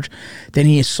assault charge. Then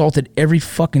he assaulted every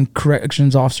fucking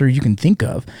corrections officer you can think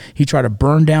of. He tried to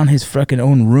burn down his fucking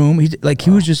own room.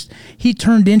 He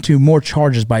turned into more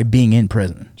charges by being in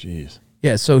prison. Jeez.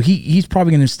 Yeah, so he's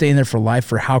probably going to stay in there for life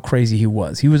for how crazy he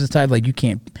was. He was the type, like, you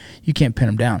can't pin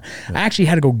him down. Yeah. I actually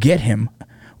had to go get him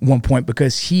one point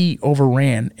because he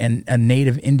overran a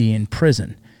native Indian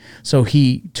prison. So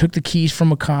he took the keys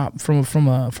from a cop, from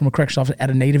a corrections officer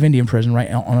at a native Indian prison, right,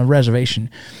 on a reservation,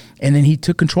 and then he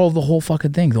took control of the whole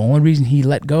fucking thing. The only reason he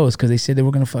let go is because they said they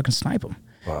were going to fucking snipe him.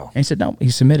 Wow. And he said no,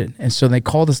 he submitted. And so they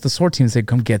called us, the SWORD team, and said,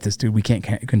 come get this dude. We can't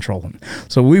control him.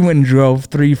 So we went and drove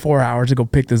 3-4 hours to go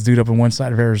pick this dude up on one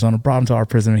side of Arizona, brought him to our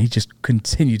prison, and he just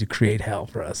continued to create hell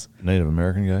for us. Native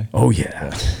American guy? Oh,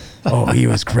 yeah. Oh, he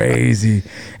was crazy.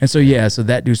 And so, so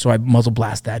that dude, so I muzzle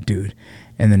blast that dude.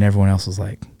 And then everyone else was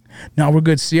like, no, we're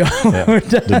good. See you. Yeah.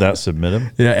 Did that submit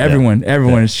him? Yeah,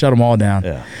 everyone shut them all down.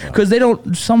 Yeah. Because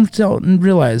some don't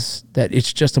realize that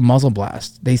it's just a muzzle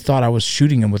blast. They thought I was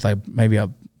shooting him with like maybe a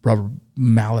rubber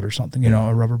mallet or something,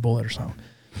 a rubber bullet or something.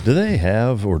 Do they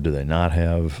have, or do they not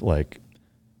have, like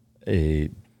a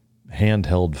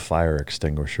handheld fire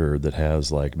extinguisher that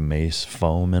has like mace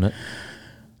foam in it?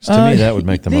 To me, that would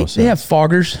make the most sense. They have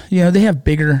foggers. They have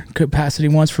bigger capacity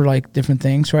ones for like different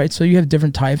things, right? So you have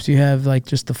different types. You have like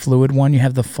just the fluid one. You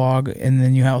have the fog, and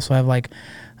then you also have like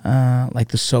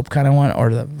the soap kind of one, or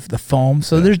the foam.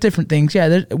 So there's different things.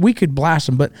 Yeah, we could blast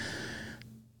them, but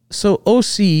so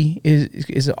OC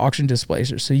is an oxygen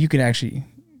displacer. So you can actually.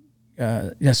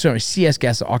 CS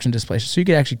gas is oxygen displacer. So you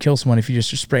could actually kill someone if you just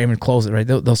spray them and close it, right?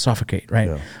 They'll suffocate, right?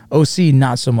 Yeah. OC,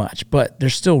 not so much, but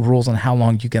there's still rules on how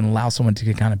long you can allow someone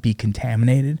to kind of be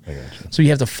contaminated. I gotcha. So you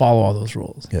have to follow all those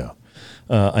rules. Yeah.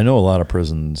 I know a lot of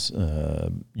prisons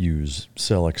use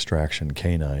cell extraction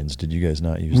canines. Did you guys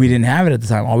not use We didn't have it at the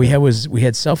time. All we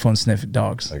had cell phone sniff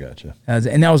dogs. I gotcha.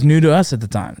 And that was new to us at the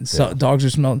time. So dogs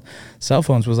who smelled cell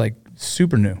phones was like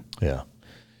super new. Yeah.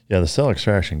 Yeah, the cell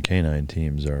extraction canine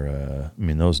teams are,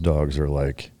 those dogs are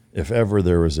like, if ever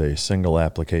there was a single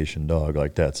application dog,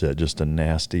 like that's it, just a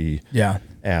nasty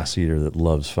ass eater that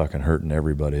loves fucking hurting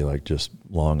everybody, like just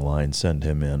long line, send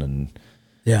him in, and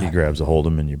he grabs a hold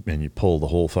of him, and you pull the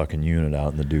whole fucking unit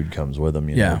out, and the dude comes with him,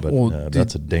 but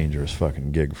that's a dangerous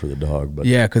fucking gig for the dog. But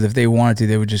yeah, because if they wanted to,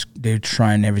 they would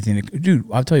try and everything. Dude,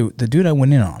 I'll tell you, the dude I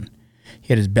went in on, he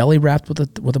had his belly wrapped with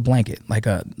a blanket, like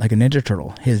a Ninja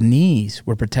Turtle. His knees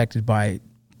were protected by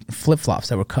flip-flops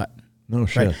that were cut. No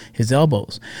shit. Right? His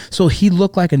elbows. So he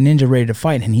looked like a ninja ready to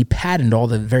fight, and he padded all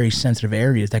the very sensitive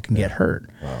areas that can get hurt.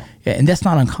 Wow. Yeah, and that's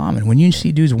not uncommon. When you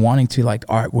see dudes wanting to, like,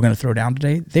 all right, we're going to throw down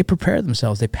today, they prepare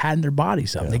themselves. They padding their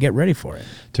bodies up. They get ready for it.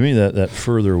 To me, that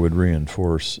further would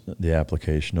reinforce the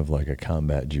application of like a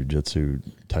combat jiu-jitsu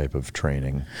type of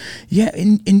training. Yeah,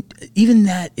 and even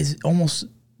that is almost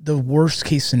the worst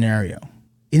case scenario.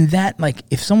 In that, like,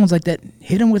 if someone's like that,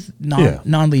 hit them with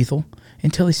non-lethal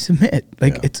until they submit.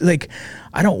 Like it's like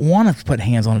I don't want to put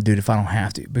hands on a dude if I don't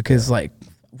have to, because like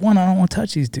one, I don't want to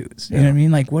touch these dudes. You know what I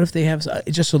mean? Like what if they have?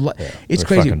 It's just it's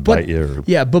crazy. But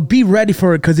but be ready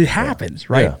for it because it happens,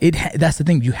 right? That's the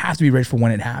thing. You have to be ready for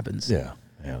when it happens. Yeah.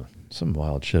 Some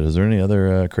wild shit. Is there any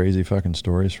other crazy fucking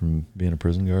stories from being a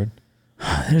prison guard?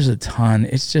 There's a ton.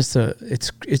 It's just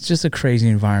a crazy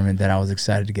environment that I was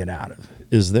excited to get out of.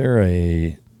 Is there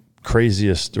a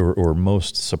craziest or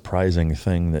most surprising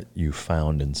thing that you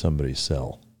found in somebody's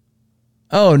cell?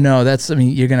 Oh no,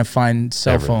 you're gonna find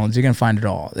cell phones. You're gonna find it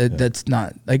all. That's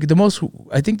not like the most.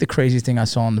 I think the craziest thing I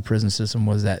saw in the prison system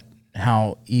was that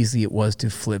how easy it was to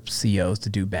flip COs to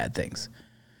do bad things.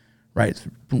 Right,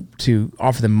 to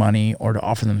offer them money or to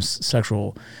offer them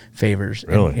sexual favors.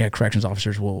 Really? And, corrections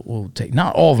officers will take,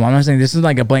 not all of them. I'm not saying this is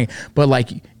like a blank, but like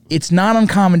it's not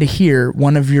uncommon to hear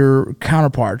one of your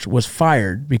counterparts was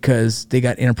fired because they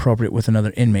got inappropriate with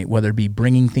another inmate, whether it be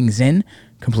bringing things in,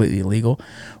 completely illegal,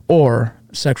 or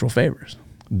sexual favors.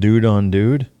 Dude on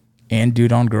dude? And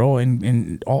dude on girl,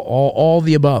 and all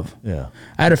the above. Yeah,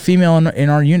 I had a female in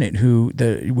our unit who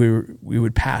we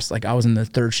would pass. Like I was in the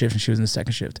third shift and she was in the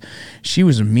second shift. She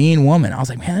was a mean woman. I was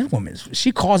like, man, this woman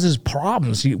she causes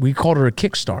problems. We called her a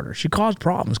Kickstarter. She caused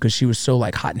problems because she was so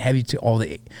like hot and heavy to all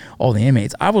the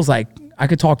inmates. I was like, I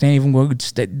could talk to any of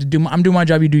them. I'm doing my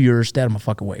job. You do yours. Stay out of my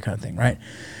fucking way, kind of thing, right?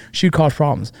 She would cause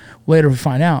problems. Later we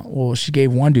find out. Well, she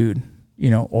gave one dude,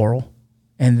 oral,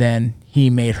 and then he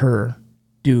made her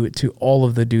do it to all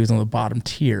of the dudes on the bottom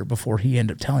tier before he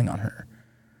ended up telling on her.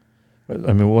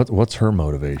 I mean, what's her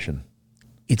motivation?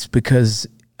 It's because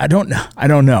I don't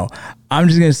know. I'm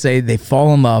just gonna say they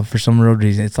fall in love for some real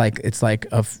reason. It's like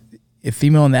a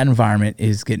female in that environment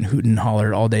is getting hooted and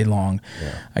hollered all day long.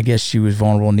 Yeah. I guess she was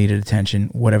vulnerable, needed attention,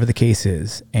 whatever the case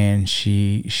is, and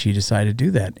she decided to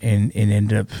do that, and it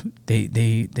ended up they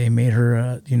made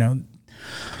her they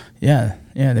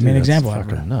made an example out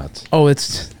of her. Nuts. Oh,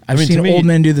 I've seen old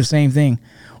men do the same thing.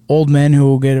 Old men who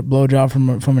will get a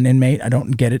blowjob from an inmate. I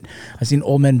don't get it. I've seen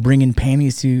old men bring in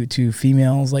panties to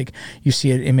females. Like you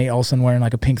see an inmate all of a sudden wearing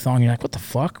like a pink thong. You're like, what the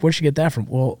fuck? Where'd she get that from?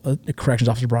 Well, a corrections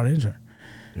officer brought it into her.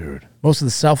 Dude. Most of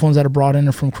the cell phones that are brought in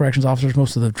are from corrections officers.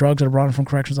 Most of the drugs that are brought in from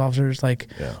corrections officers. Like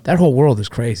that whole world is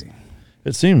crazy.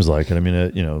 It seems like it. I mean,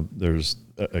 there's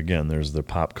the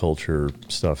pop culture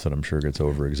stuff that I'm sure gets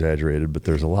over exaggerated, but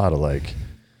there's a lot of like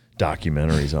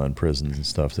documentaries on prisons and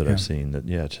stuff that I've seen that,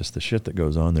 it's just the shit that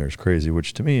goes on there is crazy,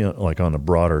 which to me, like on a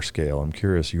broader scale, I'm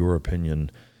curious your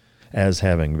opinion as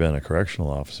having been a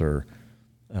correctional officer.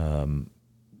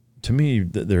 To me,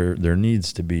 there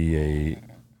needs to be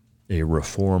a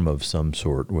reform of some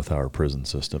sort with our prison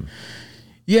system.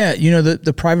 Yeah,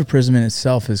 the private prison in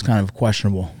itself is kind of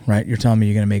questionable, right? You're telling me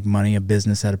you're going to make money, a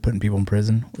business out of putting people in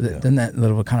prison? Yeah. Isn't that a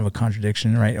little bit kind of a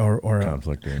contradiction, right? Or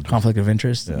conflict of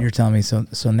interest. Yeah. You're telling me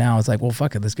so now it's like, well,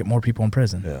 fuck it, let's get more people in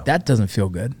prison. Yeah. That doesn't feel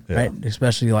good, right?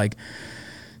 Especially like,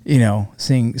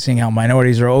 seeing how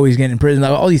minorities are always getting in prison,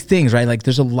 like all these things, right? Like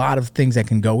there's a lot of things that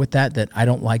can go with that I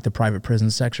don't like the private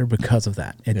prison sector because of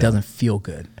that. It doesn't feel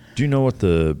good. Do you know what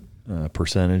the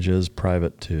percentage is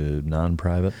private to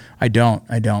non-private? I don't,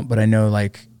 but I know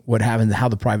like what happened, how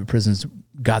the private prisons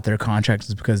got their contracts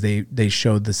is because they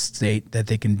showed the state that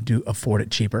they can afford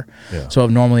it cheaper. Yeah. So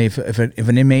normally if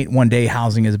an inmate one day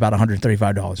housing is about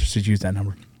 $135, just use that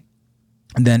number.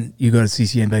 And then you go to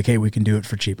CCN and be like, hey, we can do it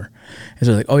for cheaper. And so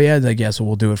they're like, oh yeah, like, so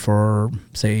we'll do it for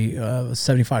say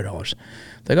 $75.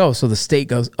 Like, oh, so the state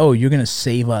goes, oh, you're gonna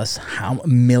save us how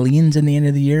millions in the end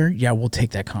of the year? Yeah, we'll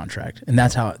take that contract, and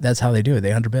that's how they do it.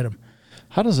 They underbid them.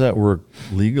 How does that work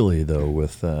legally though?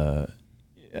 With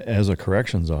as a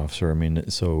corrections officer, I mean,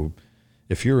 so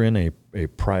if you're in a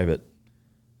private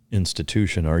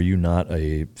institution, are you not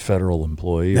a federal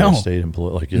employee or a state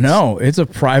employee? Like it's a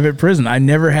private prison. I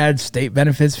never had state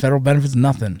benefits, federal benefits,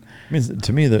 nothing. I mean,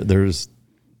 to me, there's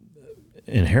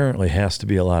inherently has to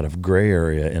be a lot of gray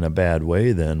area in a bad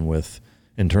way then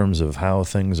in terms of how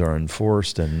things are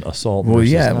enforced and assault.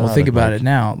 Well, think about it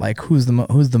now. Like who's the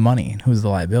money and who's the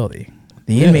liability?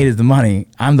 The inmate is the money.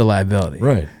 I'm the liability.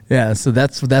 Right. Yeah. So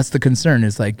that's the concern.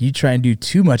 It's like you try and do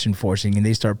too much enforcing and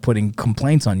they start putting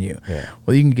complaints on you. Yeah.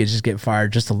 Well, you can just get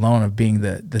fired just alone of being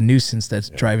the nuisance that's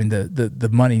driving the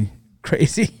money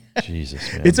crazy.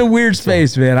 Jesus, man. It's a weird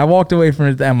space, man. I walked away from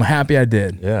it. I'm happy I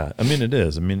did. Yeah. I mean, it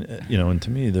is. I mean, and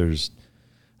to me, there's,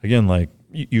 again, like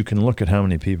you can look at how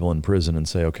many people in prison and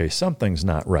say, okay, something's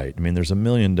not right. I mean, there's a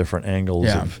million different angles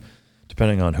of,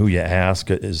 depending on who you ask,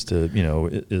 is to,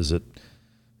 is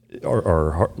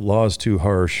are laws too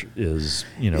harsh? Is,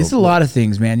 it's a lot of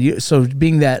things, man. So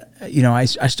being that, I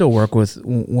still work with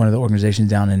one of the organizations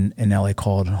down in LA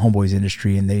called Homeboys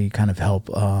Industry, and they kind of help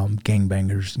gang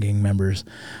members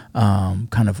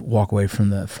kind of walk away from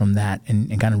that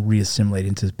and kind of reassimilate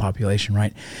into the population,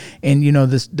 right? And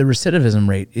the recidivism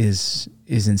rate is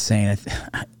insane.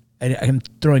 I'm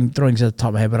throwing it at the top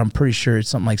of my head, but I'm pretty sure it's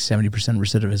something like 70%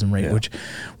 recidivism rate,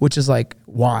 which is like,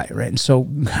 why, right? And so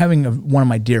having one of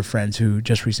my dear friends who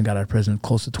just recently got out of prison,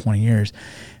 close to 20 years,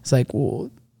 it's like,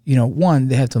 well, one,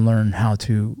 they have to learn how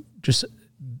to just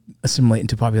assimilate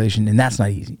into population, and that's not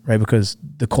easy, right? Because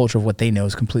the culture of what they know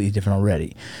is completely different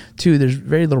already. Two, there's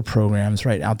very little programs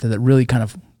right out there that really kind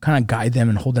of guide them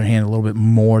and hold their hand a little bit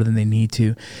more than they need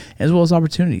to, as well as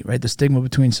opportunity, right? The stigma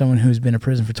between someone who's been in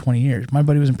prison for 20 years. My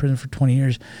buddy was in prison for 20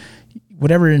 years.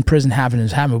 Whatever in prison happened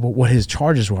is happened, but what his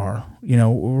charges were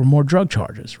more drug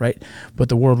charges, right? But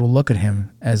the world will look at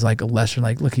him as like a lesser,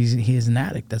 like, look, he is an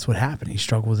addict. That's what happened. He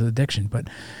struggled with addiction, but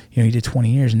he did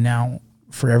 20 years, and now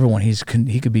for everyone, he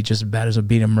could be just as bad as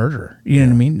being a murderer. You know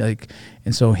what I mean? Like,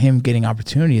 and so him getting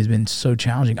opportunity has been so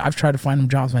challenging. I've tried to find him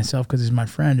jobs myself because he's my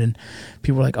friend, and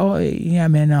people are like, "Oh, yeah,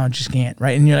 man, no, I just can't."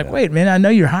 Right? And you're like, "Wait, man, I know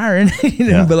you're hiring,"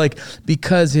 but like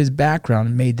because his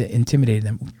background intimidated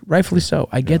them, rightfully so.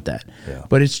 I get that,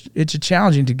 but it's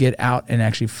challenging to get out and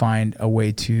actually find a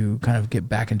way to kind of get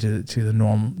back into the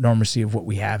normalcy of what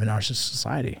we have in our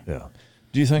society. Yeah.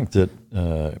 Do you think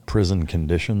that prison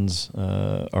conditions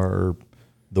are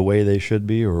the way they should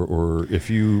be, or if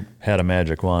you had a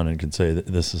magic wand and could say that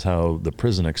this is how the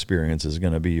prison experience is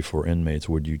going to be for inmates,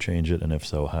 would you change it, and if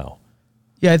so, how?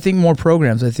 Yeah, I think more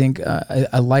programs. I think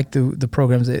I like the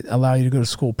programs that allow you to go to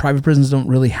school. Private prisons don't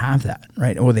really have that,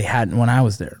 right? Or they hadn't when I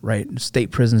was there, right?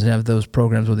 State prisons have those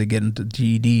programs where they get into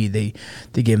GED. They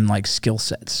give them like skill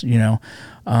sets,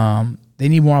 They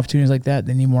need more opportunities like that.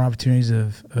 They need more opportunities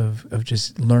of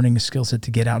just learning a skill set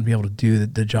to get out and be able to do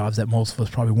the jobs that most of us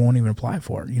probably won't even apply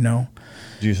for, Do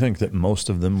you think that most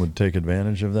of them would take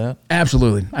advantage of that?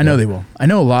 Absolutely. I know they will. I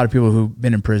know a lot of people who've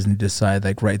been in prison decide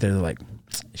like right there, they're like,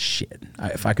 shit,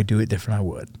 if I could do it different, I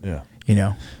would.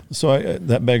 Yeah. So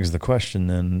that begs the question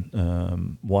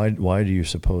then, why do you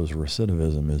suppose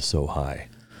recidivism is so high?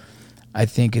 I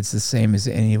think it's the same as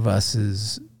any of us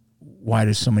is. Why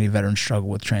do so many veterans struggle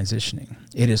with transitioning?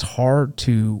 It is hard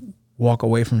to walk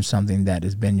away from something that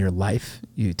has been your life.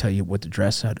 You tell you what to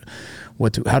dress, how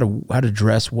to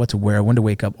dress, what to wear, when to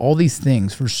wake up, all these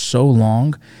things for so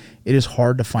long. It is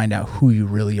hard to find out who you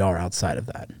really are outside of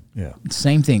that. Yeah.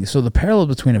 Same thing. So the parallel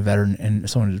between a veteran and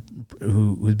someone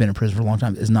who's been in prison for a long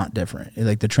time is not different.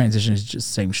 Like the transition is just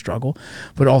the same struggle,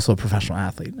 but also a professional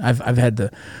athlete. I've had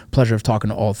the pleasure of talking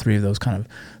to all three of those kind of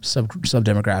sub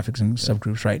demographics and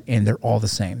subgroups, right? And they're all the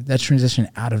same. That transition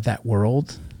out of that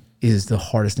world is the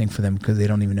hardest thing for them because they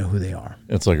don't even know who they are.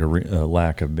 It's like a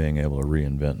lack of being able to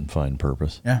reinvent and find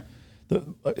purpose. Yeah.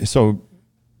 So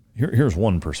here's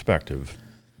one perspective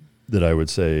that I would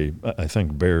say I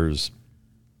think bears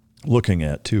looking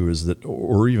at too, is that,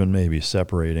 or even maybe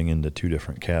separating into two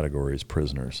different categories,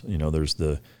 prisoners. There's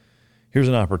here's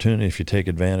an opportunity. If you take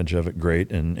advantage of it,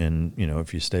 great. And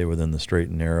if you stay within the straight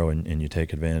and narrow and you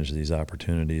take advantage of these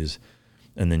opportunities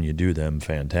and then you do them,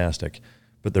 fantastic.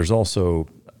 But there's also,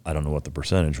 I don't know what the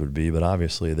percentage would be, but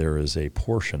obviously there is a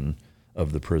portion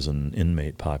of the prison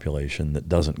inmate population that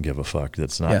doesn't give a fuck,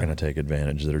 that's not going to take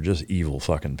advantage, that are just evil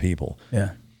fucking people.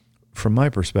 Yeah. From my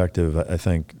perspective, I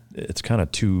think it's kind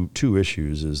of two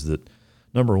issues. Is that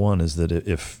number one is that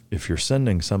if you're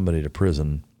sending somebody to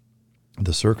prison,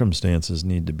 the circumstances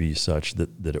need to be such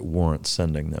that it warrants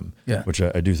sending them. Yeah. Which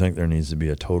I do think there needs to be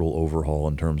a total overhaul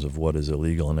in terms of what is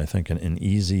illegal. And I think an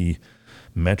easy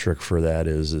metric for that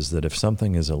is that if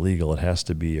something is illegal, it has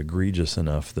to be egregious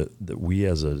enough that we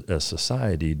as a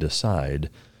society decide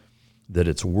that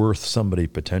it's worth somebody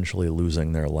potentially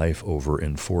losing their life over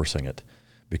enforcing it.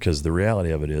 Because the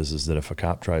reality of it is that if a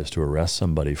cop tries to arrest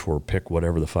somebody for pick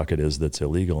whatever the fuck it is that's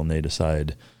illegal and they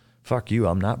decide, fuck you,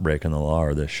 I'm not breaking the law,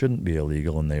 or this shouldn't be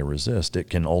illegal, and they resist, it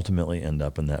can ultimately end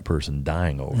up in that person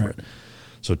dying over it.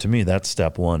 So to me, that's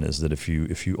step one, is that if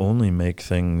you only make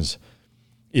things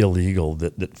illegal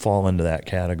that fall into that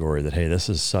category, that, hey, this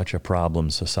is such a problem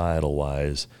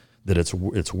societal-wise that it's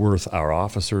worth our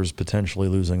officers potentially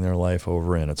losing their life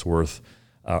over, and it's worth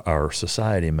our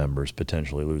society members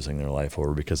potentially losing their life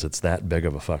over, because it's that big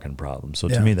of a fucking problem. So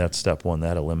to me, that's step one.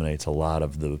 That eliminates a lot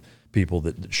of the people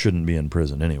that shouldn't be in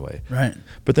prison anyway. Right.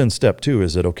 But then step two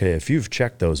is that, okay, if you've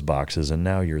checked those boxes and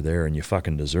now you're there and you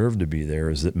fucking deserve to be there,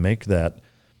 is that make that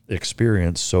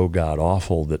experience so god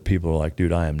awful that people are like,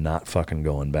 dude, I am not fucking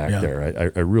going back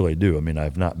there. I really do. I mean,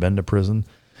 I've not been to prison,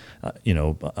 you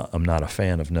know, I'm not a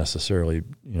fan of necessarily,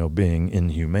 you know, being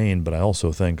inhumane, but I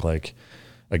also think, like,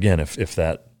 again, if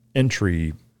that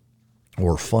entry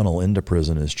or funnel into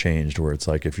prison is changed, where it's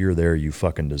like, if you're there, you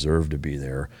fucking deserve to be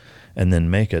there, and then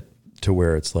make it to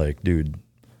where it's like, dude,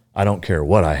 I don't care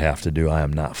what I have to do, I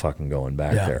am not fucking going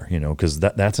back there, you know, because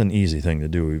that's an easy thing to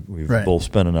do. We've both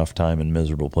spent enough time in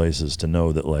miserable places to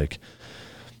know that, like,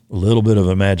 a little bit of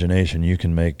imagination, you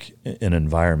can make an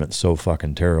environment so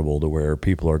fucking terrible to where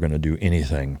people are going to do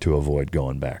anything to avoid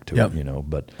going back to it, you know.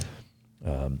 But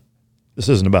this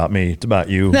isn't about me; it's about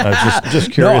you. I was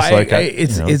just curious. No, like,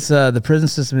 it's the prison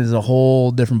system is a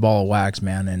whole different ball of wax,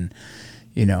 man, and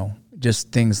you know,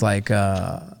 just things like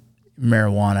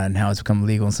marijuana and how it's become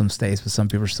legal in some states, but some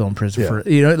people are still in prison for,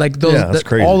 you know, like those, that's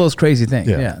crazy. all those crazy things.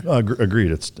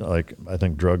 Agreed. It's like, I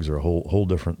think drugs are a whole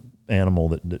different animal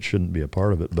that shouldn't be a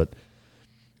part of it. But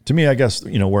to me, I guess,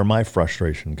 you know, where my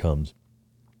frustration comes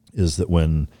is that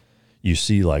when you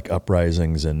see like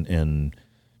uprisings and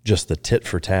just the tit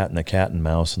for tat and the cat and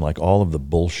mouse and like all of the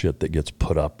bullshit that gets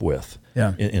put up with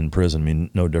in prison. I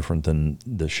mean, no different than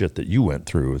the shit that you went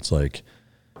through. It's like,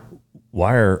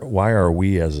 why are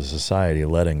we as a society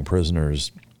letting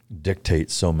prisoners dictate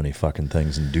so many fucking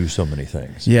things and do so many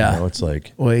things? Yeah. You know, it's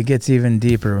like, well, it gets even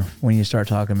deeper when you start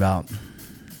talking about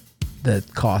the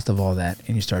cost of all that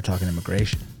and you start talking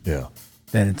immigration. Yeah.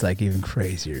 Then it's like even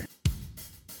crazier.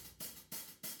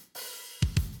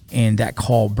 And that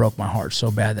call broke my heart so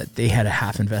bad that they had a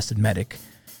half invested medic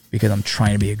because I'm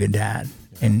trying to be a good dad.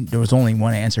 And there was only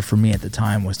one answer for me at the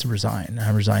time, was to resign.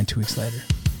 I resigned 2 weeks later.